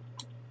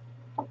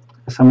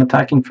as I'm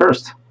attacking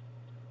first.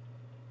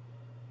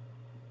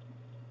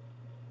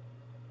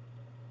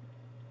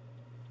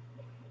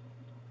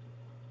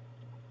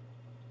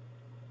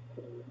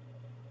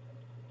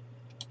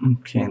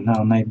 Okay,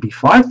 now knight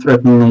b5,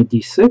 threatening knight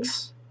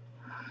d6.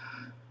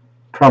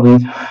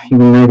 Probably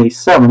even knight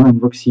a7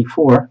 and rook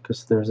c4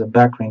 because there's a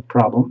back rank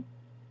problem.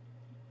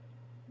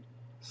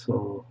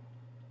 So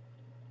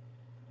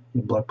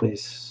black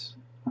plays,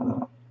 I don't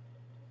know.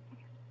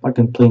 I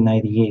can play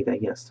knight e8, I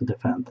guess, to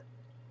defend.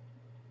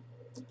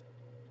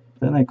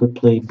 Then I could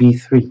play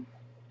b3.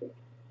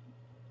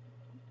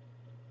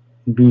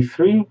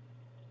 b3.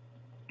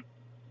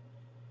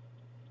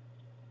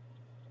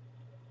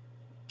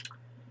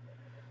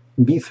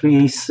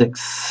 b3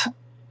 a6.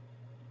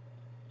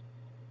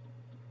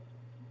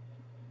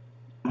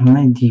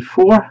 Knight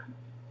d4.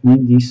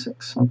 Knight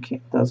d6.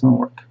 Okay, doesn't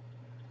work.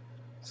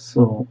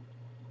 So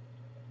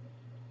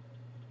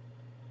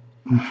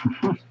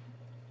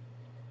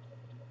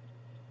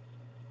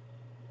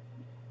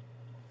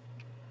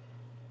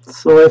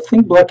so I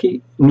think black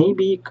may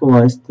be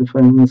equalized if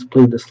I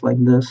misplay this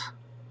like this.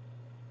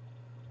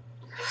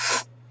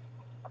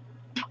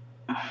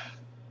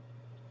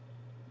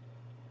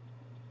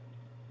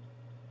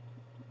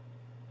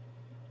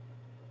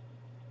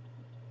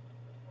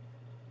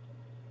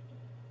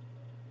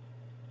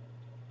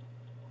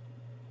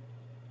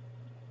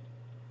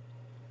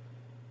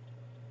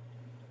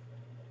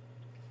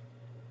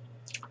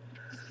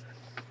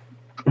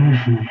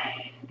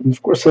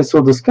 Of course I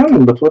saw this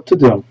coming, but what to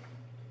do?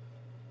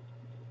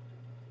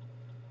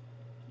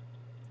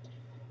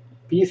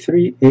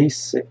 b3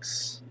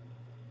 a6.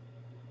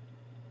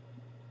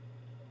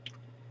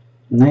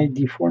 Knight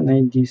d4,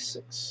 knight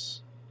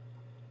d6.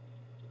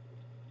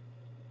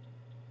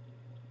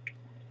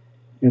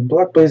 If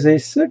black plays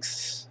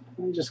a6,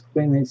 I'm just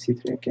playing knight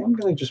c3. Okay, I'm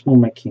gonna just move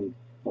my king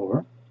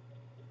over.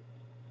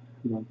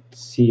 I don't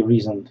see a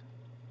reason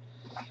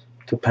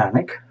to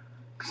panic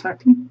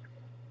exactly.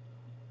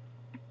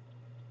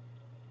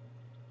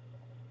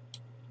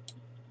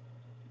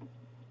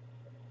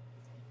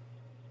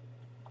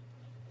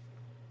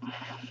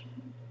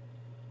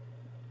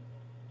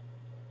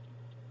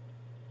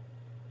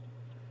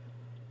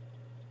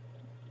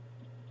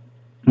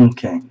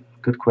 Okay,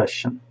 good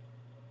question.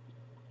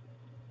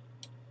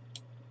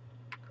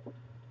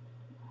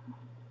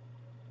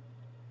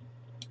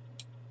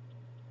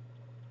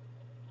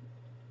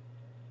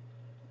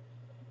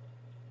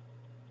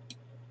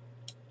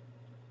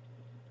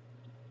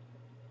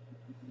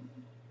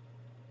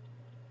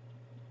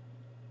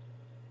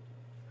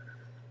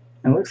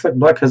 It looks like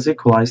black has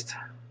equalized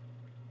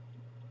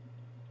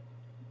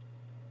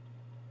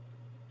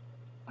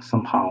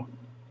somehow.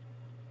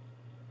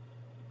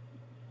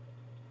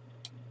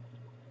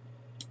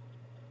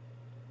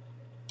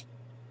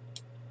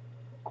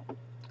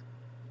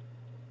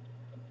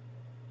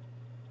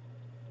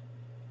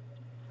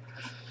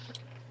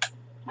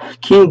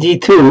 King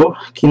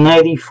d2, king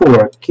knight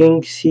e4,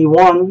 king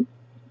c1,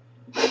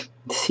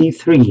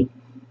 c3.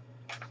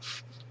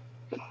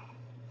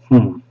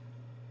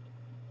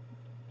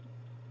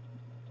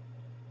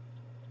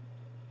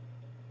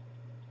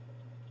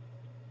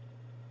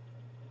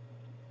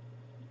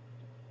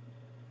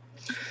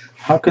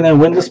 How can I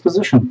win this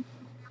position?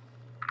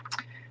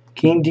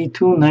 King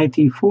d2, knight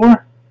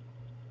e4,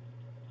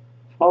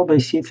 followed by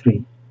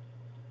c3.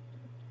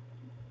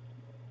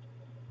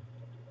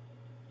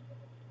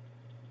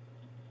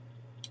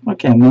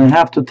 Okay, I'm going to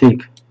have to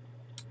take.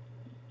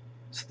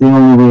 It's the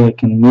only way I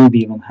can maybe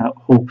even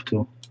hope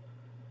to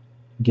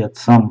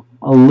get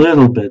a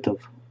little bit of,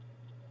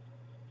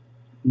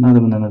 not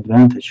even an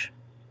advantage,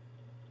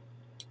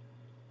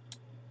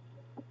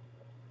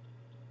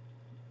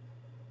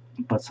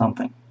 but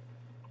something.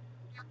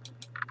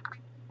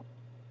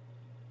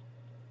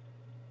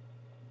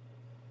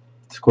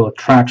 It's called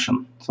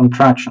traction, some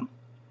traction.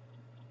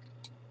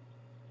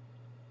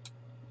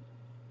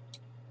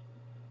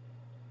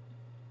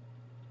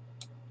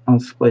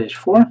 Let's play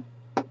h4.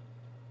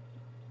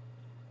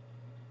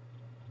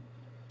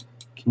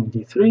 King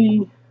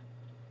d3.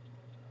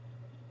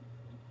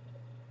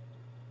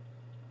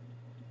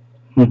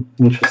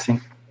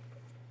 Interesting.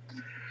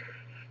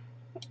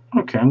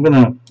 Okay, I'm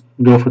gonna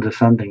go for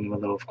defending,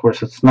 even though of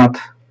course it's not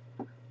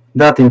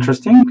that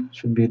interesting.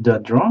 Should be a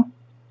dead draw.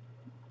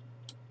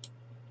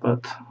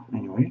 But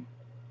anyway.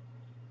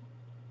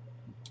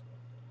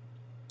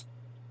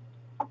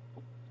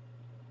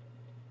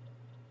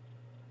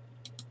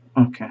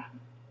 Okay.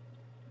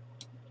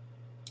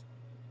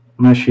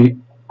 I'm actually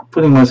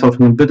putting myself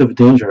in a bit of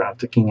danger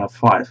after king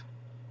f5.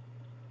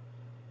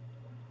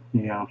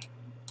 Yeah.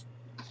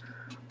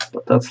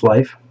 But that's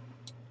life.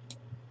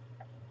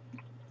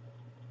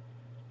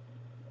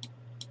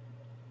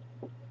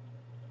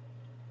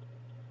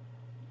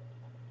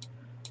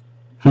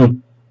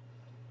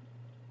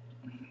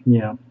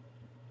 Yeah.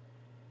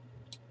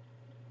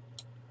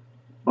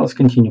 Let's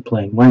continue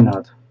playing. Why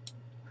not?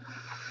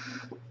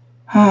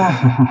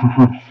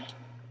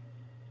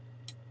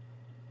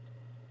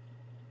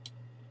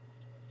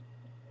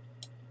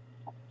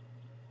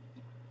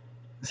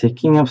 Say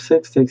king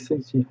f6 takes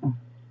 6.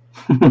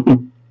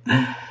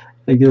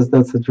 I guess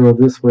that's a draw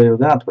this way or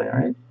that way,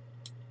 right?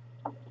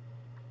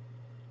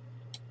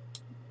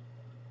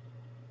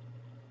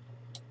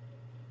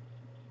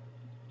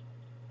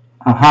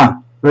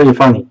 Aha, very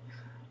funny.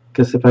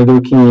 Because if I go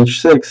king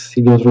h6,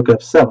 he goes rook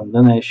f7,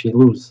 then I actually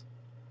lose.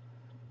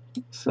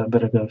 So I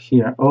better go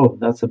here. Oh,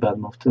 that's a bad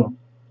move too.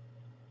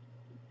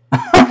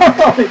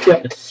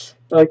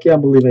 I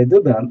can't believe I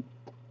did that.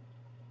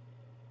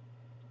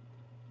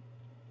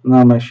 Now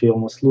I'm actually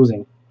almost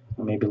losing.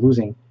 Or maybe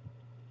losing.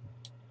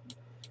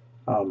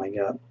 Oh my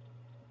god.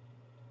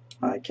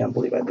 I can't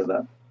believe I did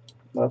that.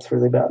 That's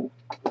really bad.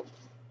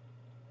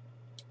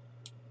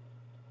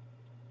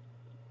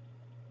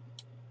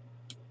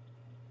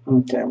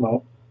 Okay,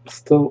 well,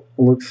 still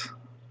looks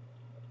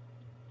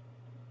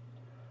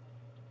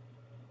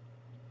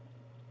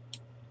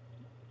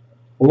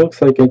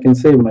like I can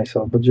save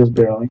myself, but just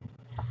barely.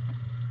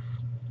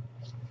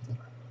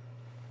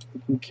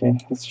 Okay,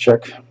 let's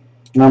check.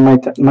 Now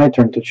my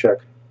turn to check.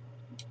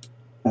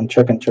 And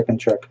check and check and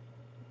check.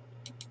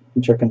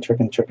 And check and check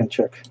and check and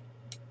check.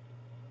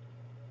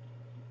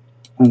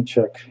 And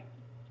check.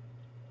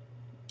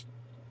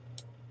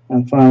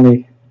 And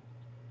finally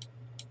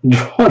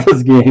draw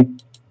this game.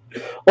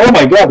 Oh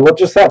my god, what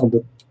just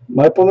happened?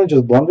 My opponent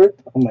just blundered?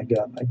 Oh my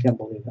god, I can't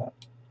believe that.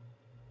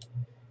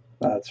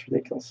 That's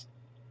ridiculous.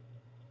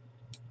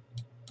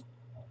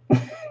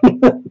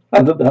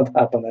 How did that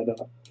happen? I don't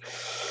know.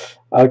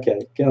 Okay,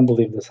 can't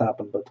believe this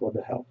happened, but what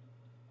the hell?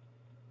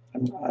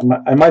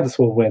 I might as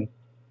well win.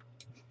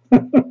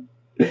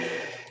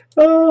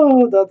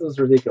 Oh, that was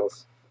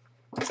ridiculous.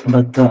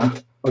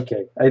 But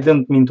okay, I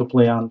didn't mean to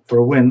play on for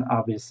a win,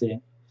 obviously.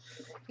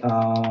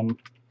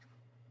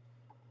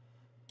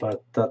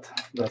 But that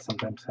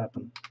sometimes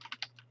happens.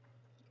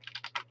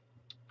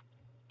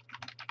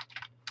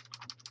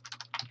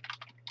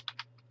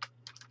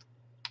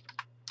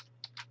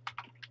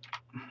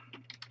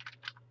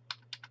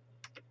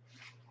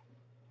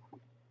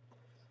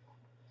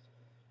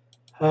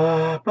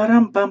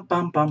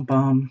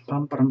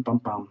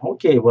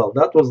 Okay, well,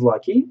 that was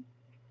lucky.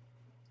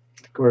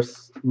 Of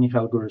course,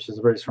 Mikhail Gurish is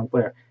a very strong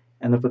player.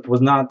 And if it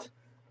was not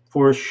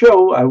for a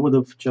show, I would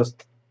have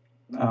just,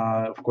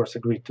 of course,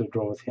 agreed to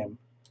draw with him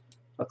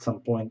at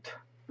some point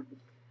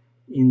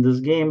in this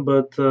game.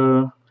 But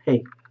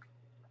hey,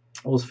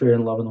 all's fair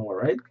in love and war,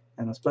 right?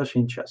 And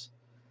especially in chess.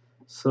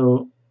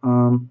 So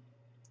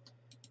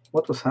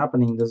what was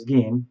happening in this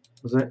game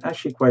was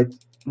actually quite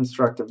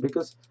instructive,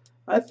 because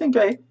I think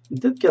I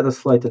did get a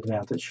slight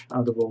advantage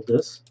out of all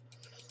this.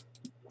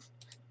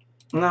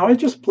 Now I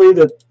just played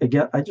it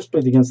again. I just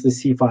played against the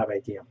c5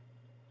 idea.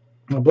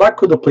 Now Black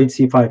could have played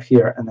c5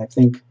 here, and I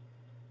think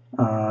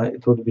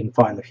it would have been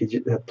fine if he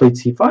had played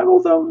c5.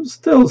 Although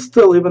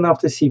still, even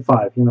after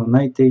c5, you know,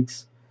 knight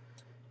takes,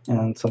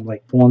 and some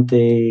like pawn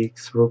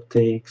takes, rook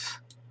takes,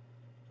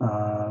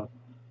 and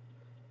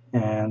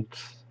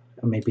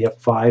maybe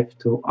f5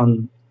 to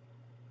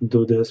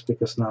undo this,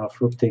 because now if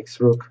rook takes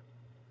rook,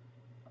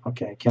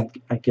 okay,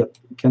 I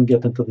can't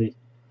get into the.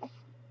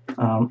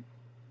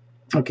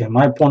 Okay,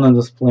 my opponent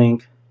is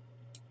playing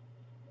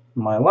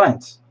my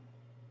lines.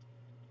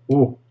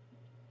 Ooh,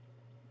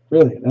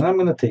 really? Then I'm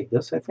gonna take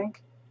this, I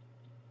think.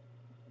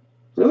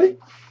 Really?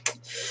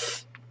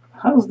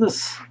 How's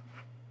this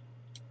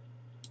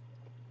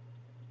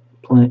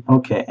play?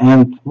 Okay,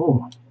 and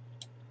ooh,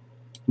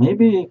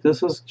 maybe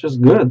this is just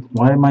good.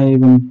 Why am I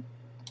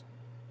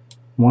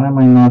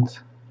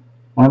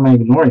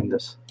ignoring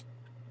this?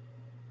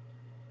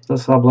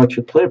 That's how Black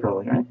should play,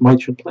 probably, right?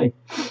 White should play.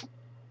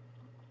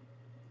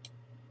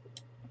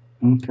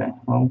 Okay,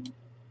 well,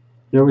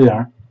 here we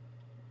are.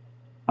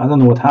 I don't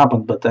know what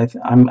happened, but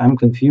I'm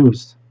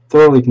confused,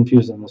 thoroughly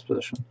confused in this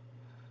position.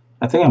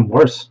 I think I'm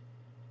worse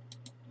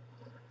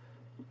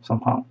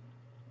somehow.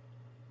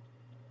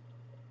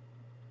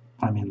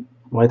 I mean,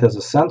 White has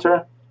a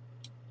center.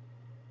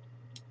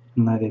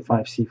 Knight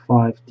a5,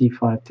 c5,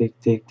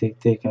 d5,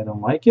 take. I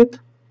don't like it.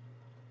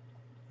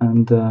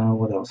 And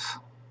what else?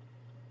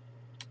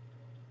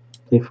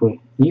 Play for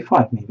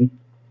e5 maybe.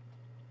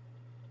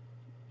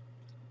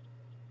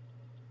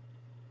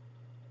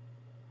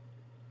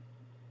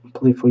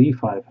 Play for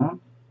e5, huh?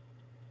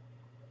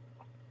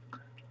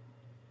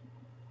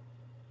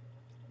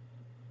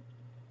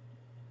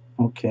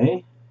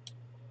 Okay.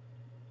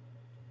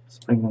 Let's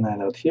bring the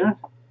knight out here.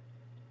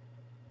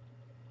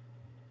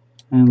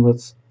 And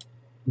let's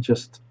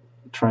just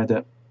try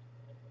to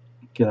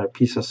get our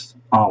pieces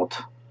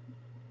out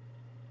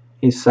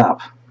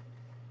ASAP,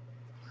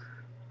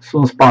 as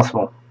soon as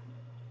possible.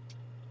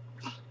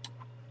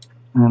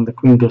 And the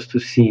queen goes to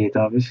c8,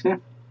 obviously.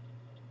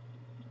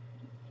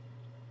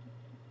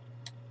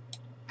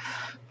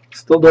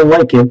 Still don't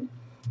like it.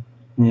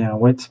 Yeah,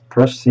 White's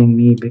pressing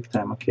me big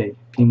time. Okay,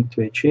 king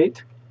to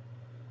h8.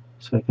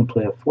 So I can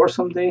play a4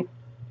 someday.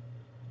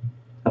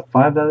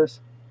 F5, that is.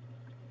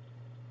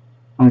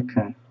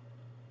 Okay.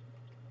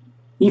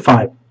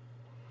 E5.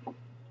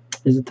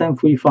 Is it time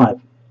for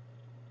E5?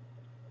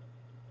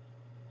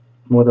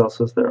 What else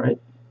is there, right?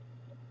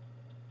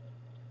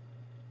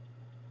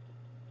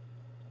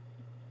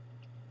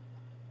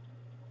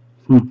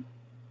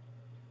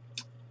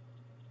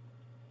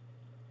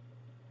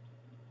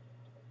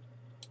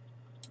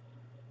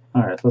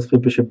 Alright, let's play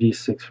bishop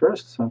d6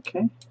 first.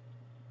 Okay.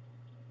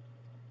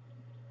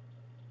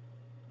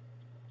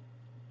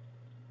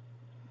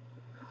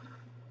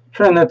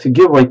 Try not to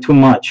give away too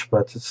much,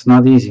 but it's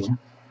not easy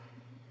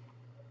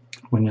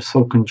when you're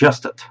so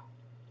congested.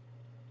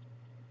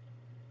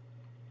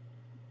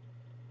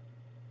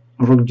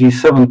 Rook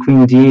g7,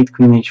 queen d8,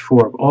 queen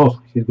h4.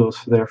 Oh, he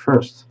goes there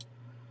first.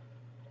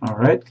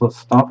 Alright, let's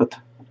stop it.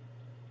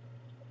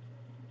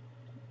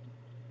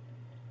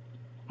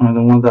 I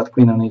don't want that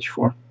queen on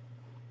h4.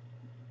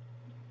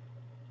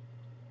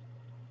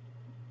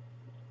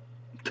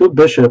 Two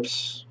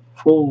bishops,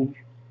 full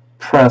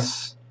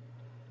press,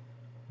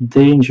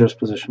 dangerous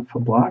position for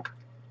black.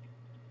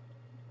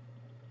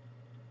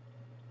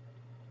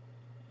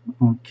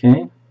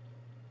 Okay.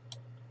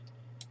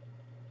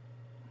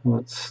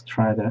 Let's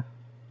try to...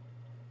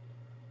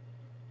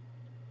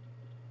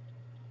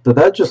 Did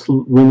I just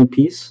win a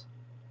piece?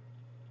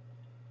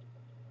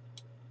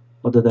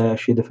 Or did I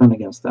actually defend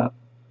against that?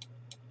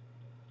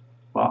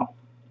 Wow,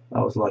 that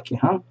was lucky,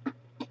 huh?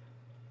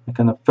 I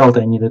kind of felt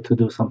I needed to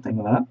do something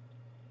with that.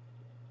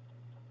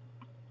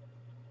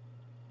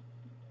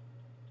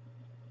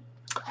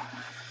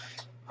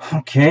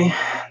 Okay,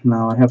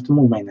 now I have to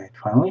move my knight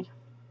finally.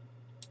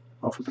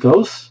 Off it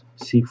goes.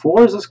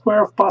 c4 is a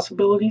square of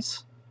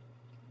possibilities.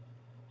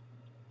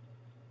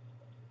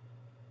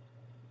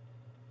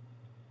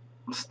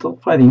 Still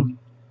fighting.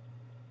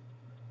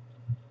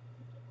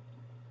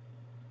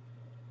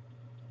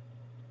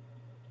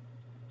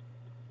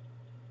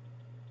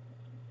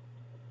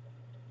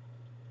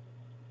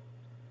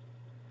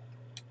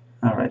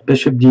 Alright,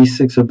 bishop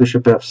d6 or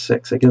bishop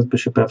f6. I guess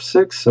bishop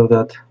f6 so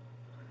that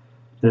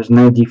there's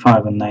knight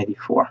d5 and knight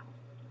d4.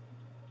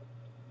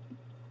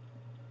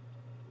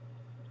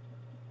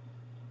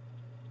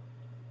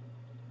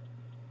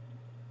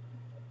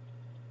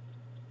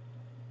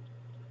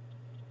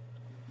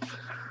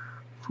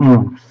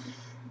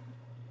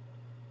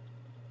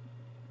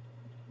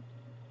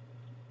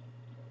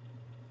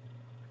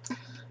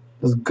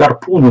 This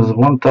garpoon is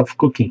one tough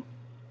cookie.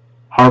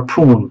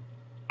 Harpoon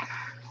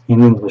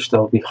in English.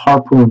 That would be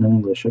harpoon in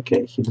English.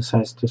 Okay, he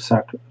decides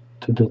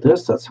to do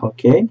this. That's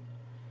okay.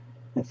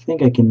 I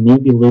think I can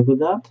maybe live with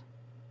that.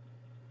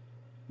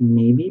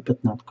 Maybe,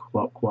 but not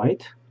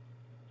quite.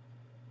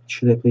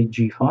 Should I play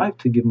g5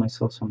 to give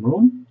myself some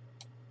room?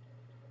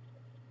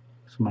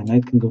 So my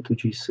knight can go to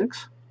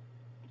g6.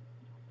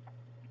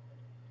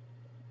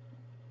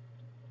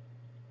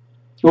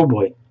 Oh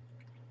boy.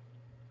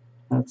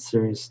 That's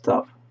serious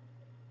stuff.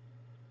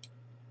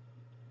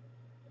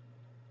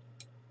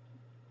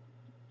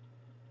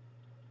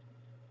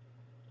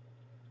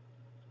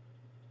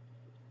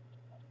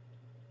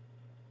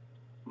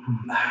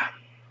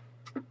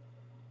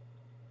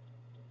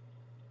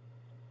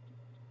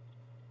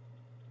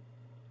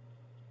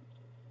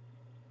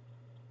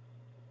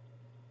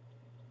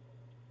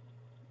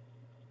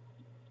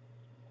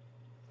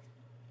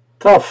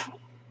 Tough.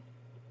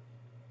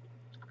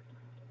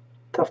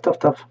 Tough, tough,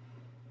 tough.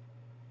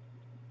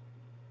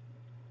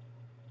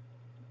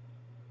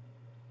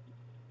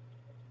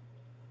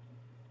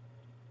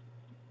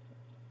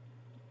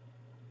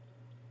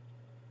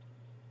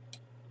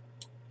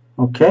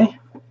 Okay.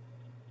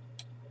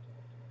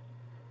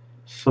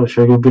 So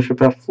should I go bishop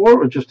f4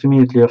 or just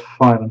immediately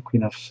f5 and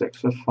queen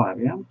f6?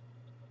 f5, yeah?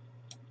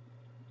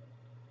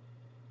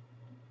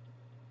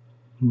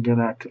 Get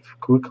active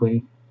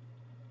quickly.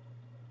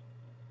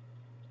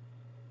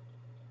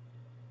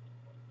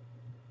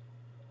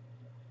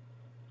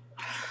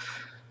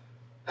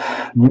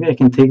 Maybe I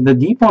can take the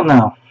d pawn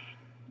now.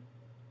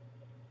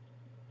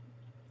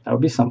 That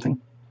would be something.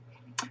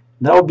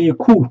 That would be a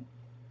coup.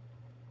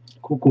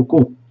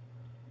 Coup.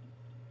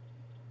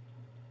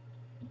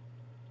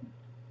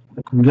 If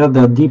I could get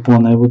that d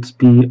pawn, I would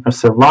be a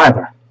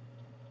survivor.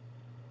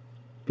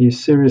 Be a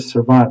serious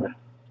survivor.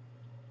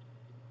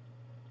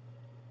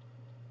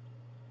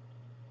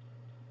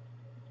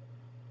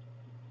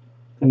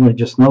 I think I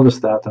just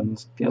noticed that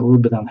and get a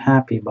little bit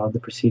unhappy about the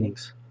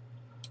proceedings.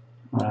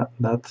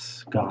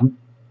 That's gone.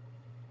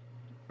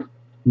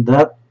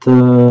 That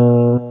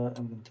I'm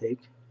going to take.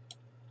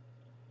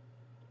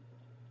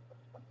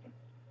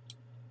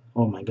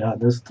 Oh my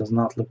god, this does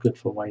not look good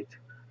for white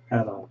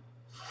at all.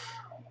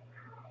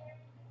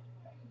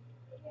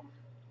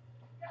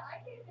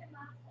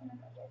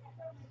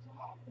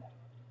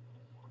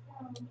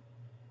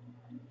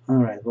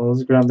 Alright, well,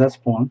 let's grab that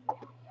pawn.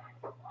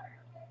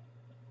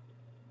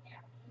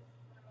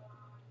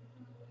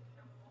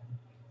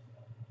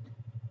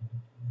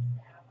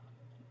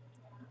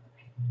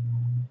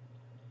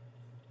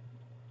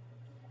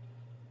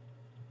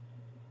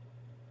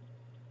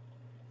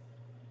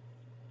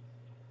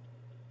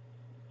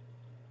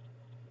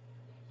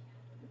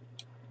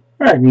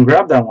 Alright, I can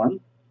grab that one,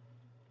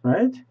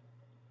 right?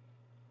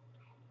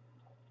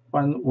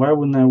 Why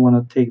wouldn't I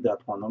want to take that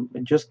one?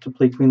 Just to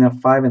play queen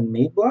f5 and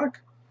mate black?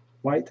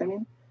 White, I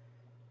mean?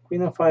 Queen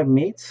f5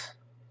 mates?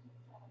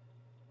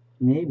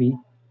 Maybe.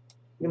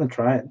 I'm gonna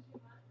try it.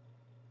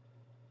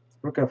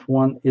 Rook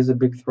f1 is a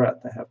big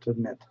threat, I have to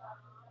admit.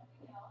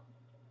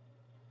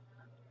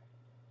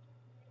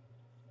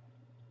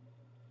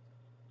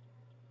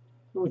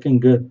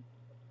 Looking good.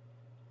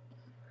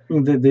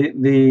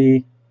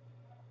 The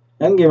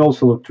endgame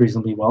also looked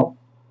reasonably well.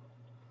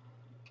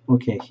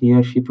 Okay, he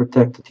actually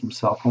protected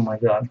himself. Oh my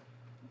god.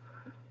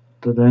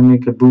 Did I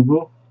make a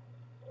boo-boo?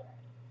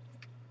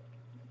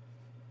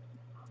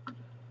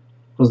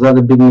 Was that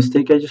a big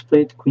mistake I just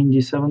played? Queen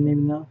d7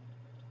 maybe now?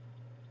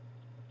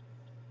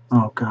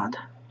 Oh god.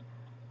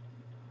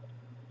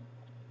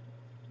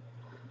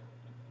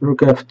 Rook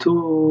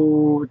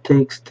f2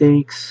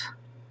 takes.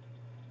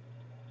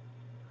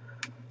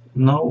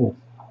 No.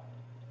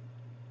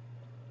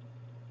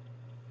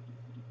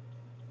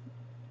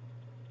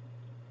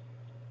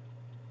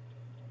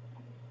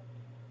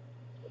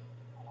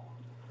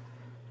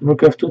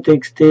 Rook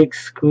f2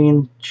 takes,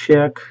 queen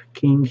check,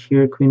 king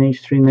here, queen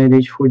h3, knight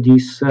h4,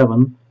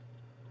 d7,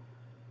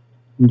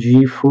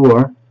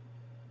 g4.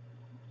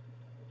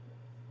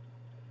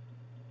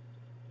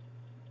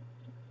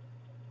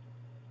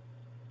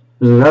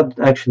 Is that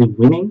actually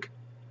winning?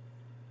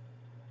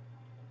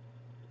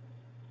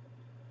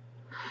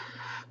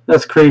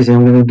 That's crazy,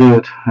 I'm gonna do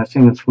it. I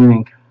think it's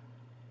winning.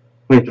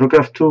 Wait, rook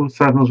f2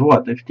 threatens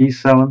what? If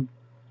d7?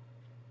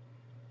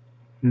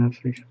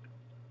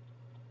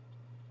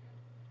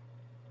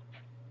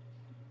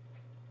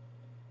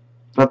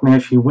 That may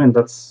actually win.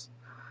 That's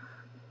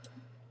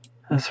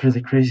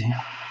really crazy.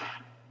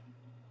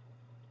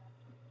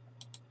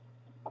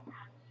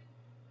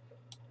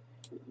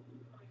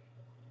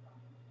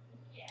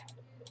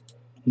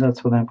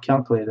 That's what I'm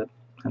calculated,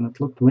 and it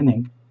looked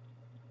winning.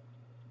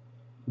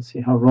 Let's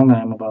see how wrong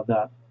I am about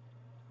that.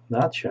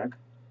 That check.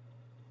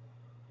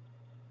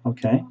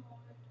 Okay.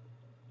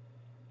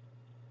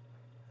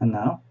 And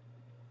now?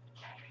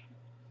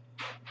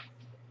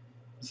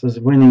 This is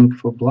winning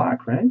for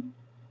black, right?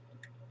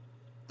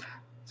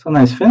 It's a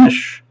nice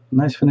finish.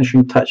 Nice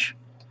finishing touch.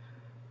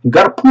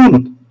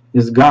 Garpun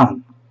is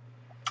gone.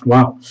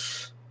 Wow.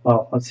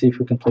 Well, let's see if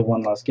we can play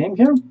one last game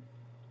here.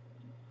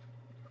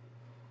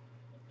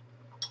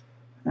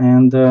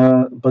 And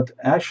but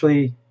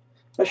actually,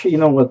 you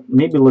know what?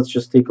 Maybe let's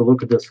just take a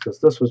look at this, because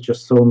this was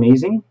just so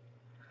amazing.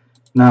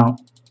 Now,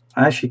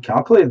 I actually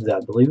calculated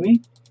that, believe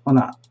me or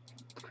not.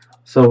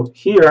 So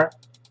here,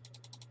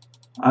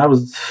 I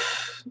was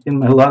in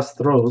my last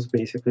throws,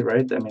 basically,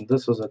 right? I mean,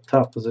 this was a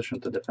tough position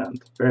to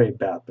defend. Very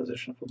bad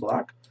position for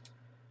black.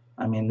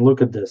 I mean,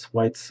 look at this.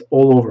 White's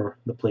all over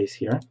the place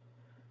here.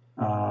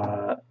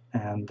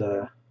 And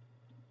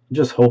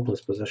just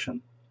hopeless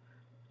position.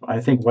 I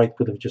think white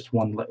could have just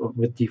won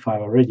with d5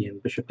 already,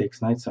 and bishop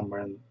takes knight somewhere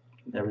and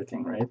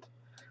everything, right?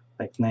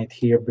 Like knight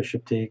here,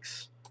 bishop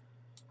takes,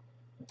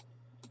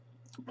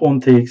 pawn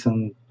takes,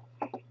 and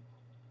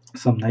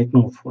some knight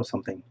move or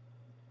something.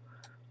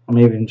 Or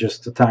maybe even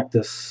just attack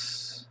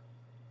this.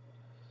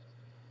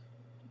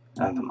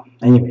 I don't know.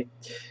 Anyway,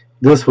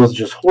 this was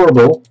just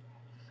horrible.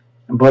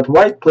 But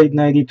white played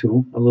knight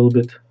e2 a little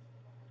bit,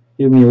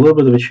 gave me a little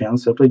bit of a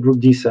chance. I played rook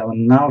d7.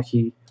 Now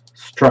he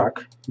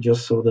struck,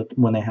 just so that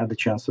when I had the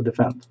chance to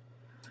defend.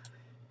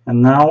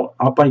 And now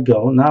up I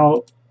go.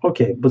 Now,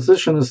 okay,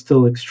 position is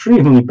still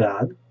extremely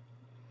bad,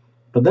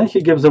 but then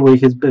he gives away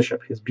his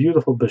bishop, his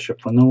beautiful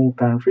bishop, for no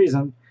apparent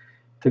reason,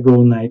 to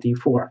go knight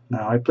e4.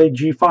 Now I played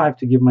g5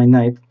 to give my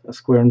knight a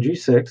square on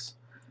g6,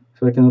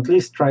 so I can at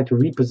least try to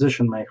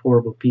reposition my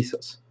horrible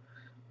pieces.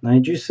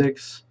 Knight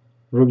g6,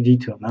 rook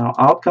d2. Now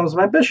out comes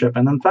my bishop,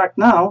 and in fact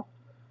now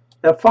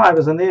f5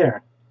 is in the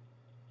air.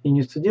 He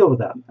needs to deal with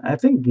that. I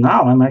think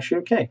now I'm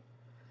actually okay,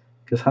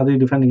 because how do you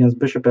defend against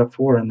bishop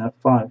f4 and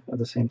f5 at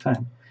the same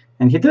time?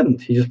 And he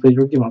didn't. He just played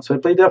rook d1. So I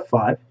played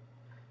f5.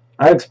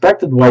 I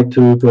expected white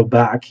to go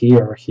back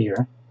here or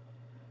here,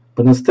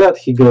 but instead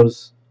he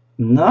goes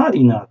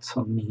naughty nuts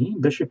on me.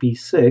 Bishop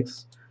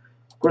e6.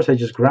 Of course, I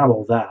just grab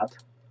all that.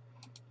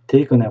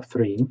 Take on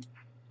f3.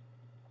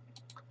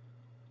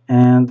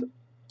 And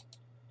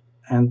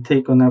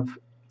take on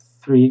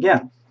f3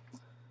 again.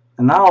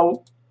 And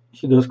now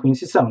he goes queen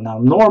c7. Now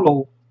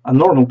a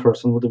normal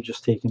person would have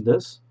just taken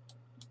this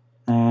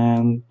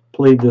and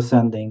played this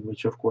ending,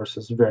 which of course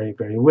is very,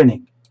 very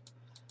winning.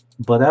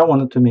 But I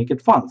wanted to make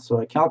it fun,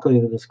 so I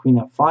calculated this queen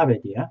f5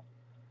 idea,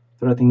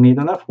 threatening mate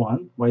on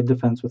f1, white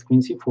defends with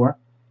queen c4,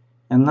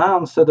 and now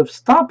instead of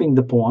stopping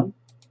the pawn,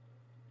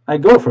 I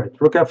go for it.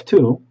 Rook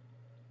f2,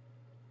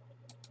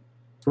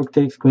 rook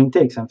takes, queen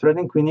takes. I'm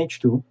threatening queen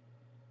h2,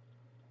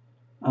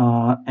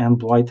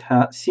 and white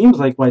seems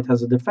like white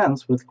has a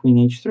defense with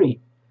queen h3,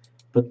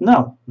 but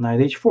no, knight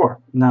h4.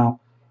 Now,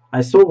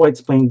 I saw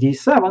white's playing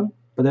d7,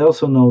 but I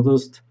also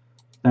noticed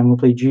I'm going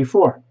to play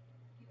g4,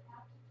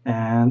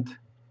 and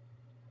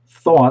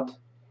thought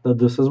that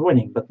this is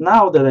winning. But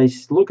now that I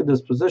look at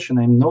this position,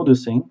 I'm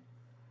noticing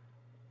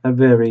a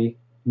very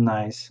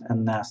nice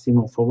and nasty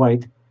move for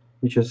white,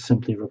 which is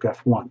simply rook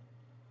f1.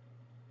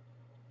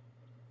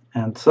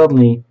 And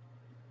suddenly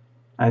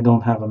I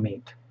don't have a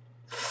mate.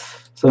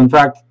 So in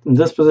fact, in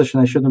this position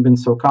I shouldn't have been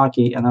so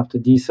cocky, and after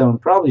d7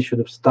 probably should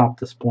have stopped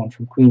this pawn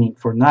from queening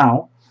for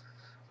now.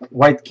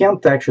 White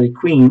can't actually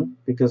queen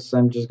because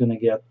I'm just going to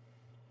get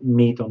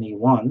mate on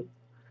e1,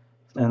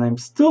 and I'm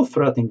still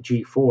threatening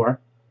g4,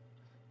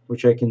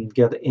 which I can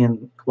get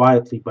in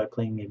quietly by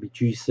playing maybe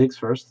g6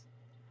 first.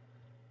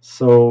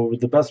 So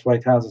the best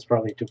white has is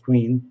probably to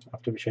queen,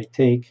 after which I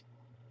take.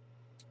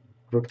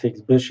 Rook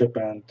takes bishop,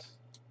 and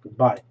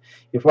goodbye.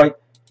 If white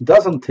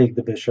doesn't take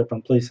the bishop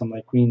and plays something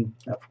like queen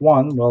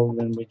f1, well,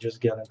 then we just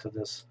get into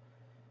this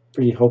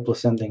pretty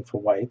hopeless ending for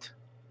white,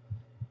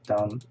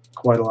 down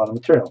quite a lot of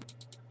material.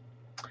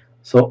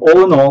 So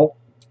all in all,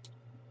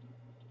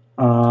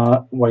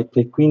 white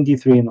played queen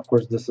d3, and of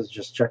course this is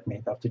just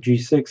checkmate. After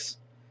g6,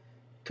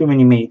 too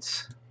many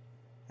mates,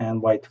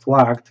 and white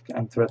flagged.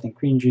 I'm threatening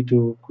queen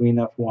g2, queen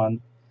f1,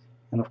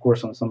 and of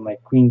course on something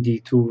like queen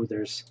d2,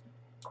 there's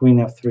queen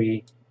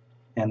f3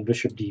 and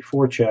bishop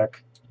d4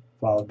 check,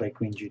 followed by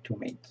queen g2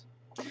 mate.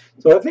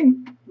 So I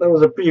think that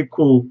was a pretty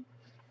cool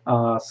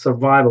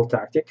survival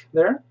tactic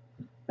there.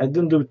 I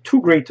didn't do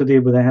too great today,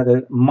 but I had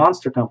a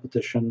monster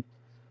competition,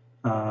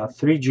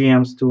 3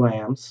 GMs, 2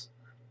 IMs,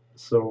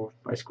 so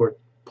I scored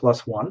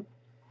 +1.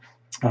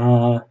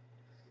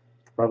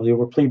 Probably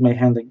overplayed my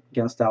hand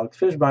against Alex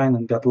Fishbein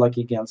and got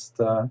lucky against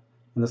in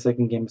the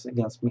second game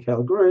against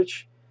Mikhail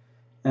Gurich,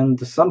 and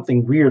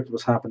something weird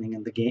was happening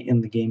in the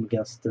game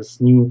against this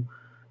new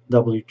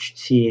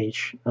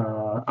WCH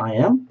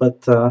IM,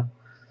 but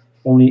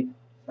only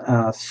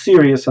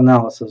serious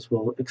analysis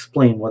will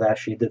explain what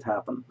actually did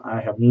happen. I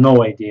have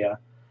no idea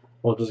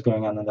what was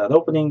going on in that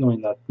opening or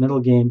in that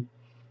middle game,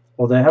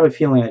 although I have a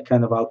feeling I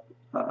kind of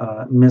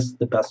missed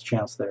the best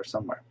chance there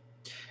somewhere.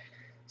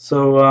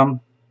 So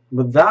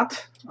with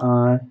that,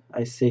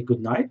 I say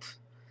good night.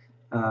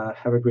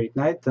 Have a great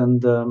night,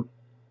 and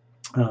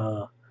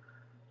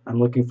I'm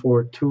looking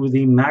forward to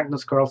the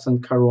Magnus Carlsen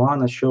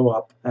Caruana show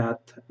up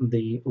at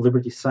the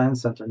Liberty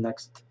Science Center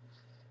next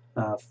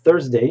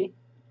Thursday,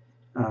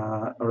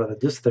 or rather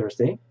this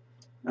Thursday.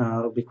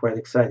 It'll be quite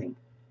exciting.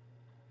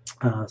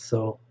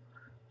 So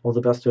all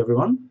the best to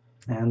everyone,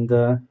 and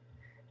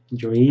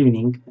enjoy your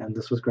evening. And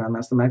this was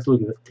Grandmaster Max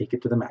Dlugy with Take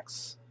It to the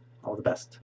Max. All the best.